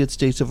United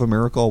States of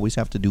America, always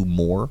have to do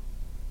more.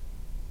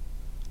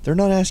 They're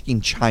not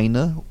asking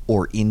China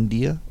or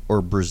India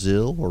or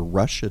Brazil or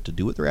Russia to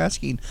do it. They're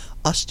asking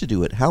us to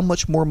do it. How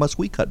much more must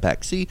we cut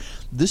back? See,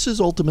 this is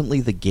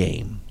ultimately the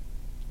game.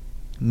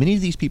 Many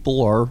of these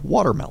people are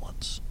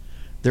watermelons.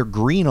 They're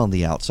green on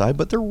the outside,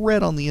 but they're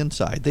red on the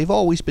inside. They've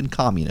always been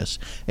communists,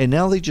 and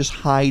now they just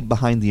hide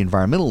behind the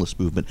environmentalist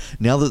movement.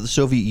 Now that the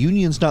Soviet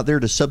Union's not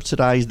there to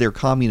subsidize their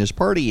Communist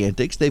Party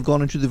antics, they've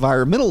gone into the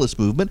environmentalist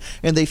movement,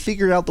 and they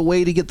figured out the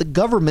way to get the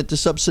government to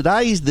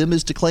subsidize them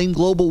is to claim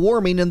global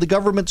warming, and the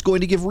government's going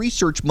to give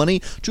research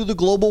money to the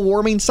global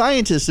warming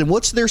scientists. And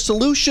what's their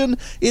solution?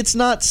 It's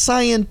not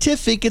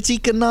scientific, it's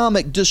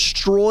economic.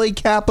 Destroy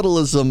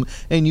capitalism,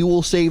 and you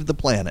will save the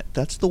planet.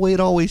 That's the way it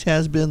always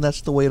has been.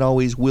 That's the way it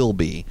always will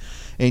be.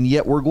 And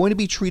yet we're going to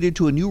be treated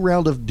to a new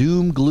round of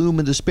doom, gloom,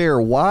 and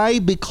despair. Why?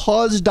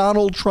 Because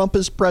Donald Trump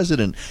is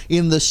president.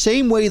 In the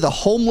same way the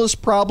homeless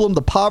problem,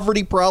 the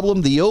poverty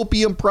problem, the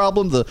opium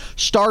problem, the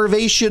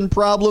starvation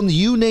problem,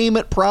 you name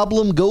it,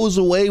 problem goes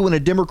away when a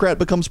Democrat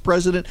becomes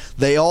president.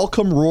 They all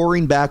come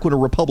roaring back when a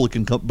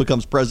Republican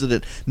becomes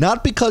president.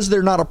 Not because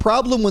they're not a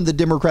problem when the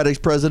Democrat is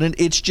president.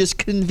 It's just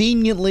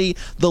conveniently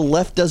the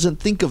left doesn't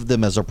think of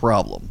them as a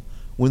problem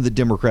when the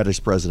Democrat is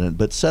president,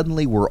 but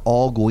suddenly we're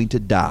all going to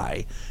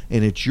die,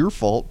 and it's your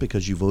fault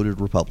because you voted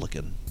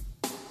Republican.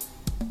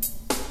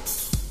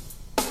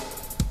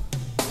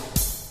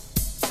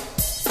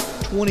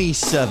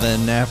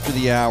 27 after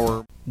the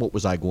hour. What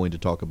was I going to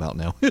talk about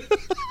now?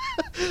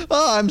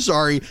 Oh, I'm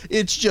sorry.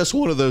 It's just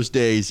one of those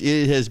days.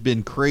 It has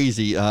been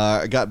crazy.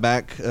 I got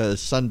back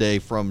Sunday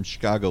from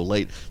Chicago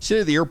late. Stayed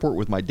at the airport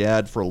with my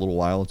dad for a little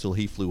while until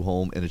he flew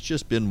home, and it's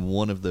just been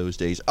one of those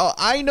days. Oh,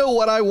 I know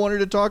what I wanted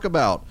to talk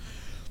about.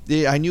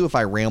 I knew if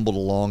I rambled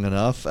long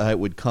enough, it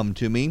would come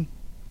to me.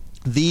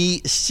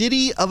 The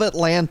city of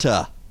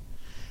Atlanta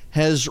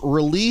has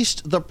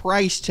released the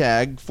price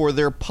tag for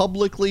their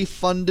publicly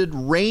funded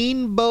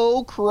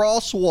rainbow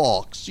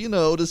crosswalks,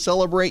 to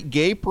celebrate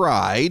gay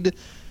pride.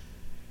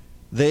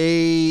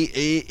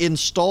 They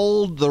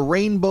installed the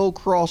rainbow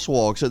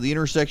crosswalks at the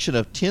intersection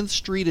of 10th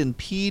Street and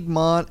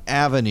Piedmont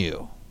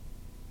Avenue.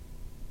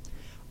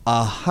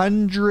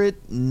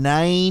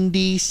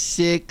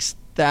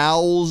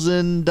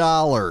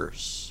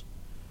 $196,000.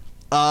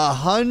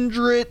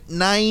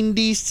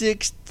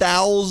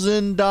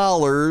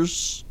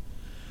 $196,000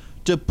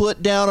 to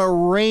put down a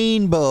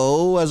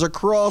rainbow as a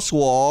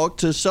crosswalk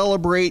to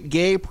celebrate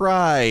gay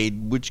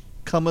pride, which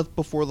cometh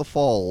before the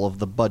fall of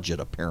the budget,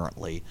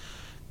 apparently.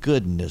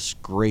 Goodness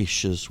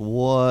gracious,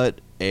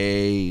 what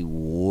a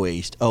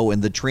waste. Oh,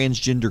 and the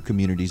transgender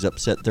community's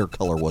upset their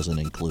color wasn't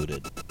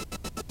included.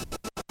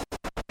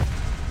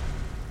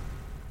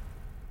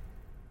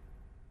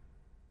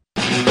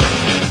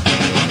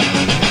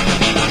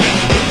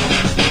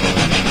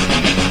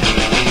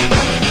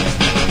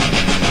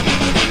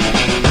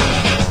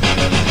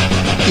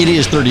 It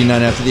is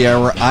 39 after the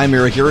hour. I'm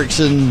Erick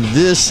Erickson.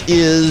 This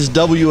is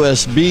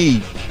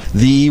WSB.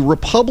 The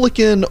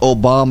Republican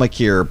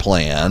Obamacare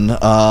plan,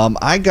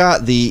 I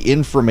got the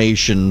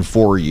information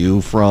for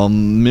you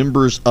from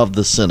members of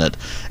the Senate,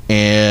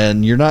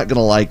 and you're not going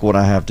to like what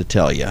I have to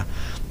tell you.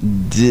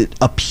 It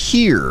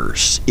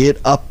appears,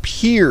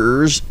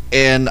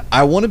 and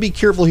I want to be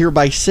careful here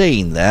by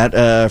saying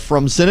that,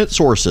 from Senate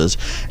sources.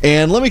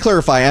 And let me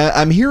clarify,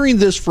 I'm hearing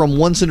this from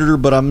one senator,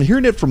 but I'm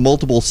hearing it from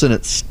multiple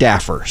Senate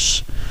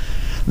staffers,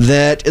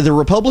 that the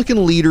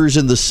Republican leaders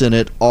in the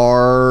Senate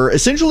are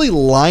essentially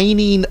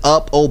lining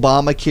up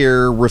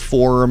Obamacare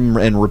reform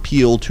and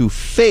repeal to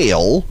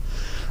fail,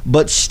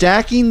 but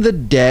stacking the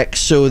deck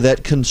so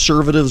that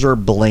conservatives are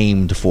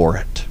blamed for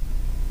it.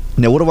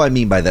 Now, what do I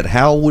mean by that?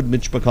 How would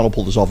Mitch McConnell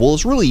pull this off? Well,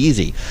 it's really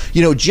easy.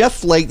 Jeff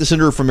Flake, the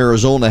senator from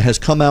Arizona, has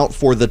come out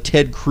for the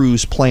Ted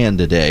Cruz plan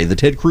today. The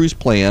Ted Cruz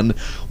plan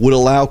would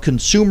allow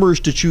consumers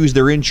to choose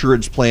their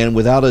insurance plan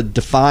without a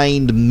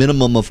defined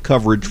minimum of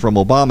coverage from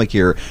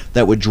Obamacare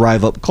that would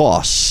drive up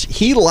costs.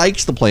 He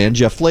likes the plan.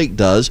 Jeff Flake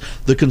does.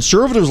 The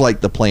conservatives like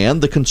the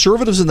plan. The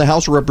conservatives in the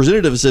House of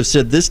Representatives have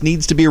said this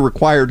needs to be a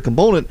required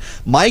component.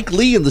 Mike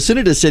Lee in the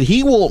Senate has said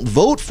he won't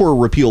vote for a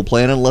repeal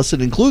plan unless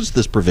it includes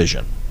this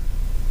provision.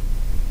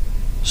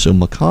 So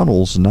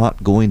McConnell's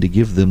not going to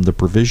give them the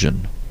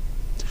provision.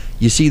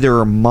 You see, there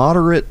are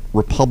moderate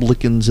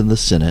Republicans in the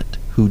Senate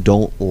who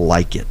don't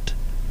like it.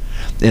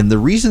 And the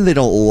reason they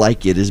don't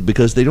like it is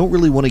because they don't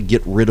really want to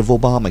get rid of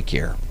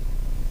Obamacare.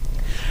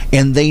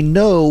 And they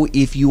know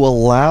if you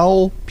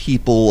allow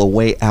people a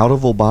way out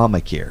of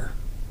Obamacare,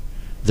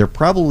 they're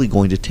probably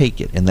going to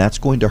take it, and that's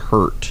going to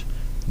hurt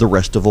the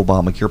rest of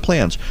Obamacare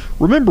plans.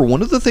 Remember,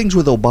 one of the things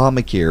with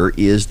Obamacare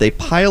is they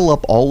pile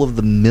up all of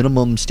the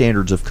minimum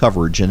standards of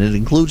coverage, and it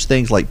includes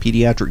things like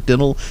pediatric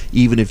dental,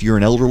 even if you're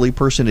an elderly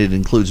person. It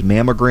includes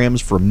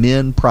mammograms for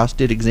men,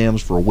 prostate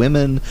exams for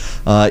women.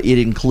 It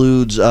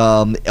includes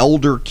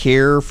elder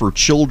care for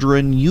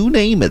children, you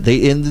name it.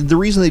 And the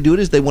reason they do it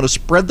is they want to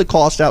spread the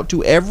cost out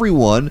to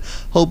everyone,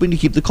 hoping to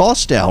keep the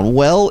costs down.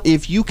 Well,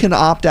 if you can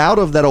opt out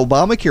of that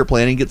Obamacare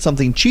plan and get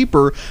something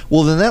cheaper,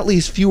 well, then that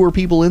leaves fewer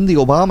people in the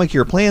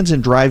Obamacare plans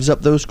and drives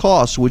up those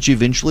costs, which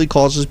eventually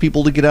causes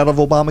people to get out of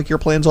Obamacare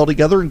plans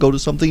altogether and go to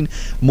something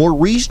more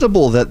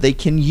reasonable that they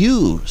can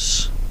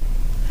use.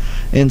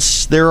 And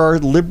there are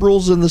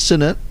liberals in the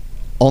Senate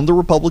on the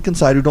Republican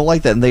side who don't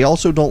like that, and they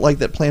also don't like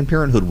that Planned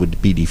Parenthood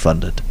would be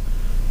defunded.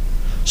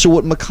 So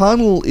what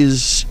McConnell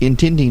is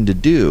intending to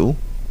do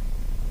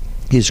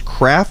is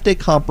craft a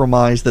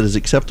compromise that is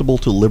acceptable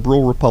to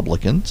liberal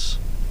Republicans,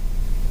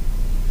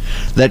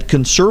 that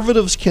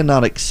conservatives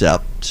cannot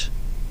accept.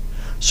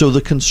 So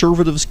the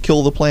conservatives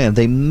kill the plan.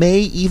 They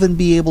may even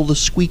be able to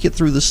squeak it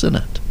through the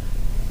Senate.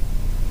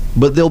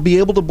 But they'll be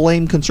able to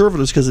blame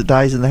conservatives because it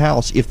dies in the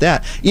House. If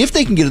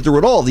they can get it through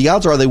at all, the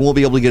odds are they won't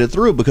be able to get it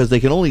through because they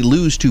can only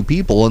lose two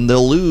people, and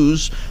they'll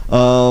lose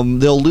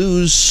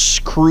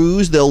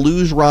Cruz, they'll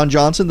lose Ron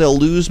Johnson, they'll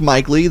lose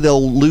Mike Lee,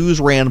 they'll lose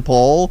Rand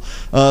Paul,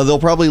 they'll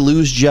probably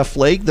lose Jeff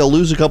Flake, they'll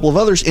lose a couple of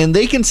others, and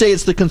they can say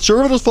it's the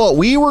conservatives' fault.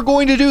 We were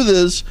going to do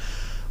this.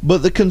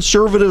 But the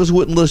conservatives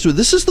wouldn't listen to it.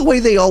 This is the way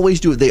they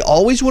always do it. They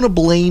always want to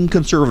blame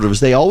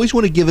conservatives. They always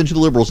want to give in to the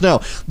liberals.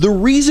 Now, the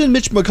reason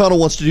Mitch McConnell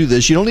wants to do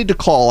this, you don't need to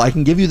call. I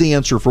can give you the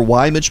answer for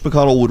why Mitch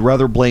McConnell would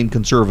rather blame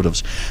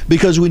conservatives.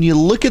 Because when you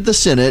look at the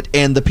Senate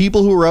and the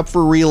people who are up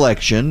for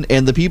re-election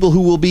and the people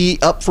who will be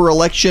up for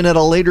election at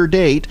a later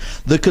date,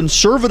 the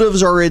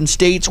conservatives are in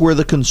states where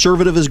the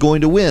conservative is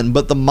going to win.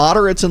 But the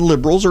moderates and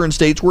liberals are in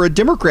states where a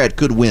Democrat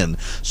could win.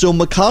 So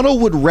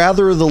McConnell would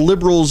rather the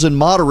liberals and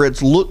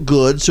moderates look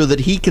good so that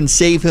he can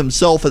save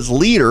himself as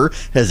leader,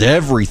 has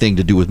everything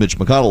to do with Mitch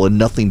McConnell and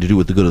nothing to do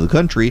with the good of the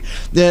country,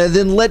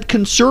 then let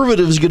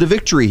conservatives get a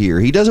victory here.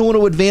 He doesn't want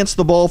to advance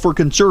the ball for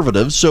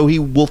conservatives, so he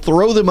will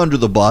throw them under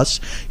the bus.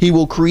 He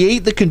will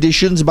create the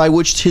conditions by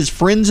which his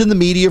friends in the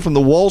media, from the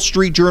Wall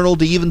Street Journal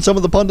to even some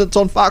of the pundits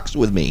on Fox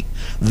with me,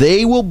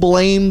 they will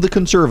blame the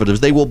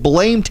conservatives. They will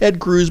blame Ted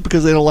Cruz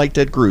because they don't like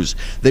Ted Cruz.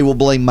 They will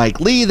blame Mike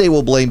Lee. They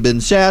will blame Ben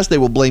Sasse. They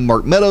will blame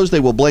Mark Meadows.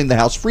 They will blame the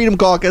House Freedom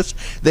Caucus.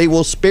 They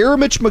will spare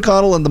Mitch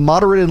McConnell and the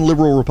moderate and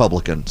liberal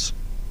Republicans.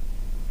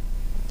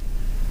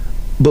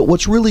 But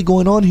what's really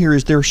going on here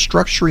is they're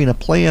structuring a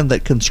plan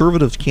that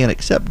conservatives can't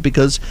accept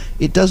because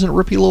it doesn't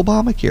repeal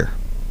Obamacare.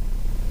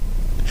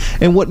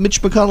 And what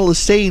Mitch McConnell is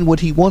saying, what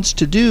he wants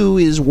to do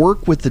is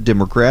work with the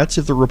Democrats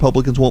if the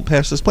Republicans won't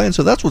pass this plan.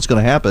 So that's what's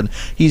going to happen.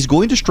 He's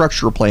going to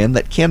structure a plan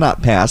that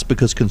cannot pass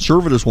because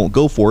conservatives won't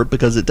go for it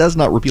because it does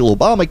not repeal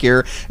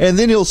Obamacare. And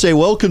then he'll say,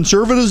 well,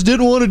 conservatives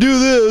didn't want to do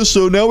this,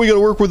 so now we got to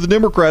work with the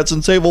Democrats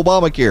and save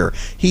Obamacare.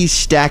 He's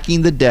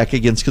stacking the deck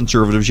against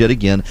conservatives yet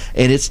again,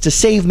 and it's to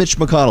save Mitch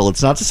McConnell.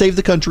 It's not to save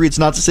the country. It's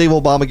not to save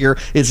Obamacare.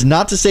 It's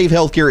not to save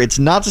health care. It's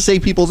not to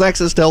save people's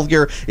access to health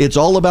care. It's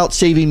all about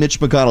saving Mitch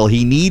McConnell.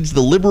 He needs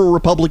the liberal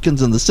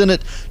Republicans in the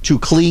Senate to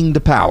cling to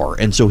power,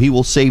 and so he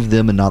will save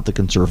them and not the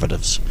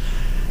conservatives.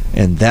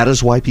 And that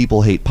is why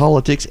people hate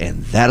politics,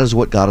 and that is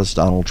what got us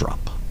Donald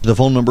Trump. The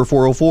phone number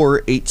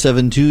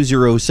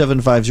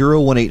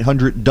 404-872-0750,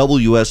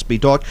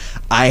 1-800-WSB-TALK.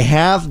 I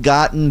have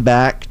gotten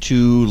back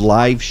to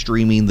live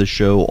streaming the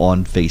show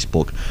on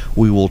Facebook.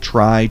 We will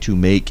try to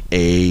make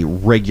a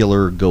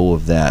regular go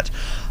of that.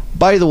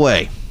 By the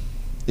way,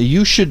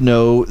 you should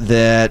know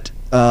that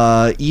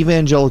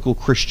evangelical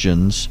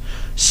Christians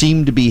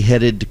seem to be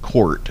headed to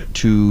court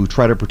to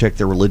try to protect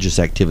their religious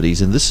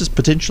activities, and this is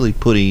potentially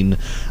putting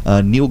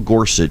Neil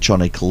Gorsuch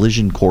on a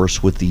collision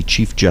course with the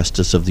Chief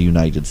Justice of the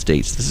United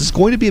States. This is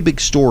going to be a big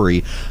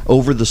story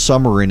over the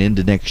summer and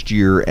into next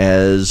year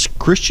as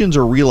Christians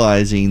are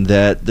realizing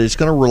that it's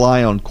going to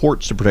rely on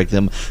courts to protect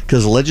them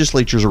because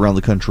legislatures around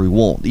the country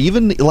won't.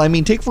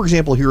 Take for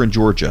example here in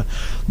Georgia.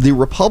 The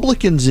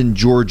Republicans in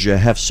Georgia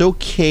have so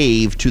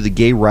caved to the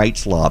gay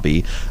rights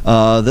lobby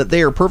that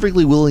they are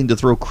perfectly willing to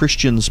throw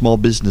Christian small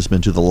business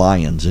businessmen to the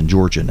lions in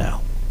Georgia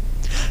now.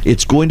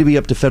 It's going to be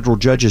up to federal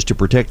judges to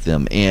protect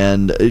them.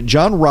 And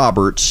John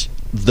Roberts,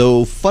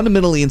 though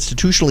fundamentally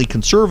institutionally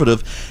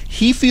conservative,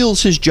 he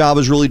feels his job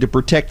is really to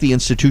protect the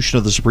institution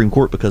of the Supreme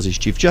Court because he's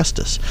Chief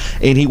Justice.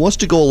 And he wants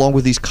to go along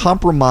with these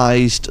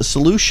compromised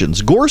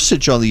solutions.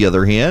 Gorsuch, on the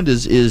other hand,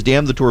 is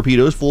damn the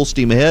torpedoes, full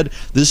steam ahead.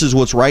 This is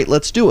what's right.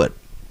 Let's do it.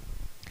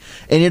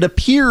 And it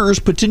appears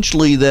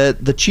potentially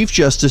that the Chief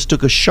Justice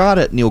took a shot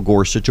at Neil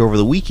Gorsuch over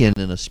the weekend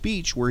in a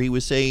speech where he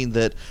was saying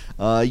that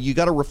you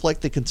got to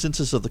reflect the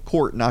consensus of the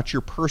court, not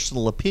your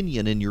personal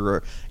opinion in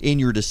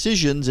your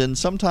decisions. And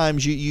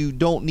sometimes you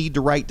don't need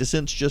to write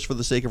dissents just for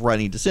the sake of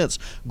writing dissents.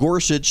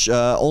 Gorsuch,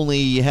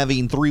 only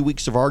having 3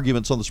 weeks of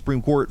arguments on the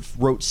Supreme Court,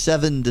 wrote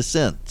 7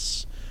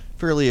 dissents.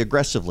 Fairly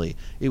aggressively.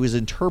 It was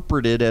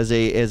interpreted as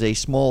a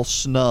small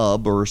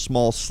snub or a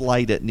small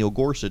slight at Neil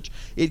Gorsuch.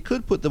 It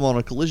could put them on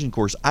a collision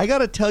course. I got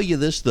to tell you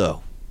this,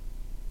 though.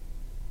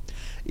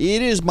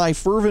 It is my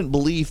fervent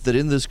belief that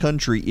in this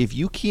country, if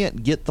you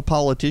can't get the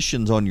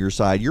politicians on your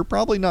side, you're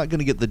probably not going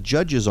to get the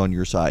judges on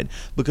your side,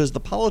 because the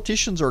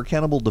politicians are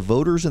accountable to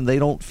voters and they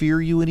don't fear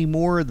you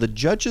anymore. The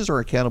judges are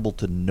accountable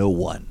to no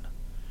one.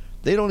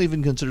 They don't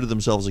even consider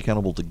themselves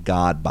accountable to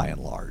God by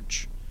and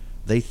large.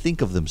 They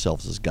think of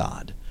themselves as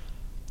God.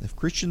 If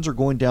Christians are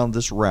going down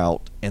this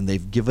route and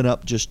they've given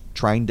up just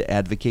trying to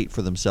advocate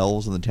for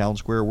themselves in the town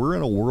square, we're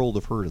in a world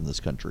of hurt in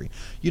this country.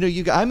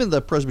 I'm in the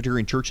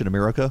Presbyterian Church in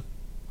America.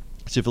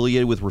 It's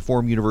affiliated with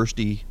Reformed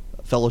University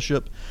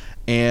Fellowship.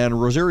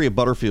 And Rosaria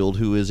Butterfield,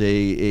 who is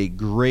a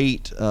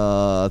great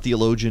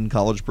theologian,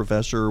 college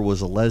professor,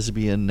 was a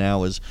lesbian,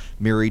 now is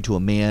married to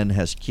a man,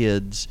 has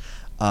kids.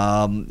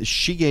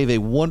 She gave a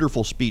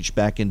wonderful speech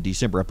back in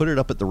December. I put it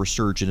up at the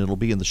Resurgent. It'll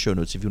be in the show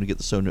notes. If you want to get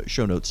the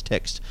show notes,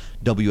 text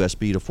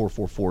WSB to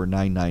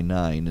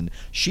 444-999. And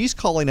she's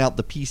calling out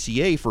the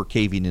PCA for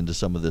caving into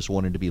some of this,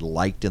 wanting to be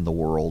liked in the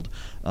world.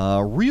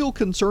 Real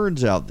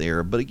concerns out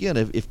there. But again,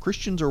 if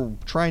Christians are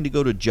trying to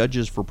go to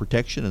judges for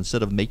protection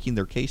instead of making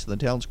their case in the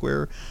town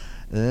square,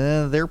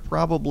 they're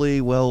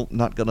probably,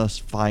 not going to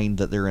find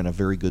that they're in a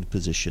very good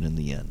position in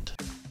the end.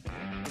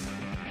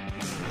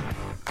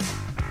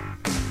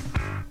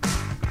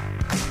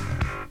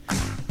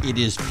 It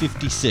is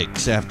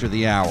 56 after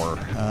the hour.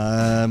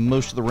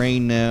 Most of the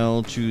rain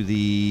now to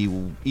the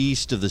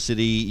east of the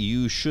city.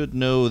 You should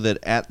know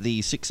that at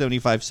the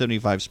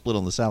 675-75 split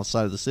on the south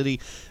side of the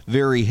city,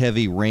 very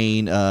heavy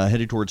rain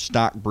headed towards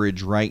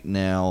Stockbridge right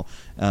now.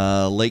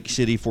 Lake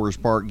City,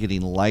 Forest Park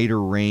getting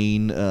lighter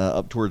rain.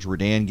 Up towards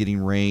Redan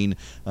getting rain.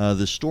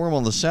 The storm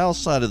on the south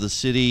side of the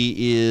city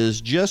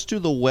is just to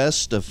the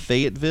west of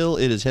Fayetteville.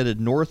 It is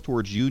headed north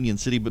towards Union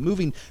City, but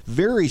moving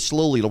very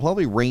slowly. It'll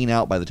probably rain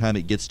out by the time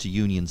it gets to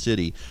Union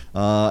City.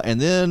 And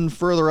then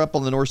further up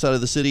on the north side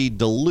of the city,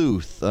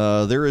 Duluth.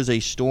 There is a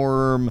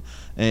storm,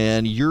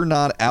 and you're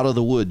not out of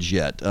the woods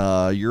yet.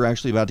 You're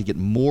actually about to get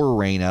more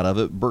rain out of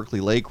it.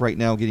 Berkeley Lake right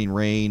now getting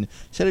rain.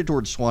 It's headed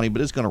towards Swanee,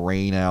 but it's going to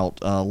rain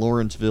out.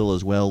 Lawrenceville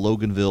as well.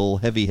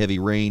 Loganville, heavy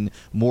rain.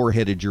 More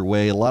headed your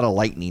way. A lot of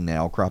lightning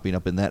now cropping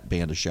up in that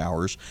band of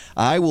showers.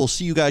 I will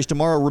see you guys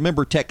tomorrow.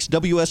 Remember, text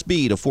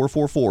WSB to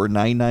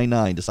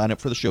 444-999 to sign up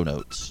for the show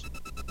notes.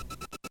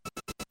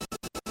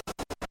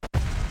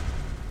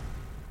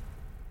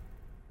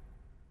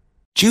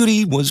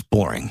 Judy was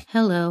boring.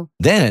 Hello.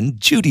 Then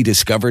Judy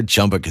discovered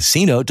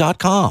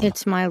ChumbaCasino.com.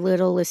 It's my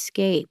little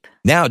escape.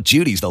 Now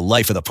Judy's the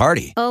life of the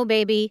party. Oh,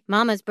 baby,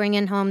 mama's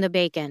bringing home the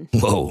bacon.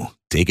 Whoa,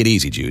 take it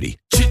easy, Judy.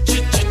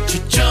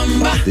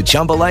 The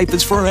Chumba life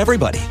is for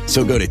everybody.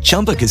 So go to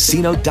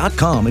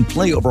ChumbaCasino.com and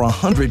play over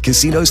 100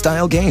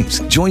 casino-style games.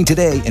 Join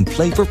today and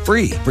play for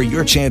free for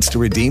your chance to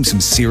redeem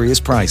some serious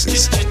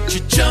prizes.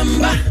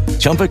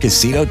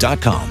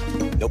 ChumbaCasino.com.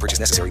 No purchase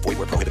necessary. Void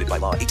where prohibited by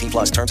law.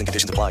 18+ terms and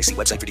conditions apply. See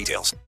website for details.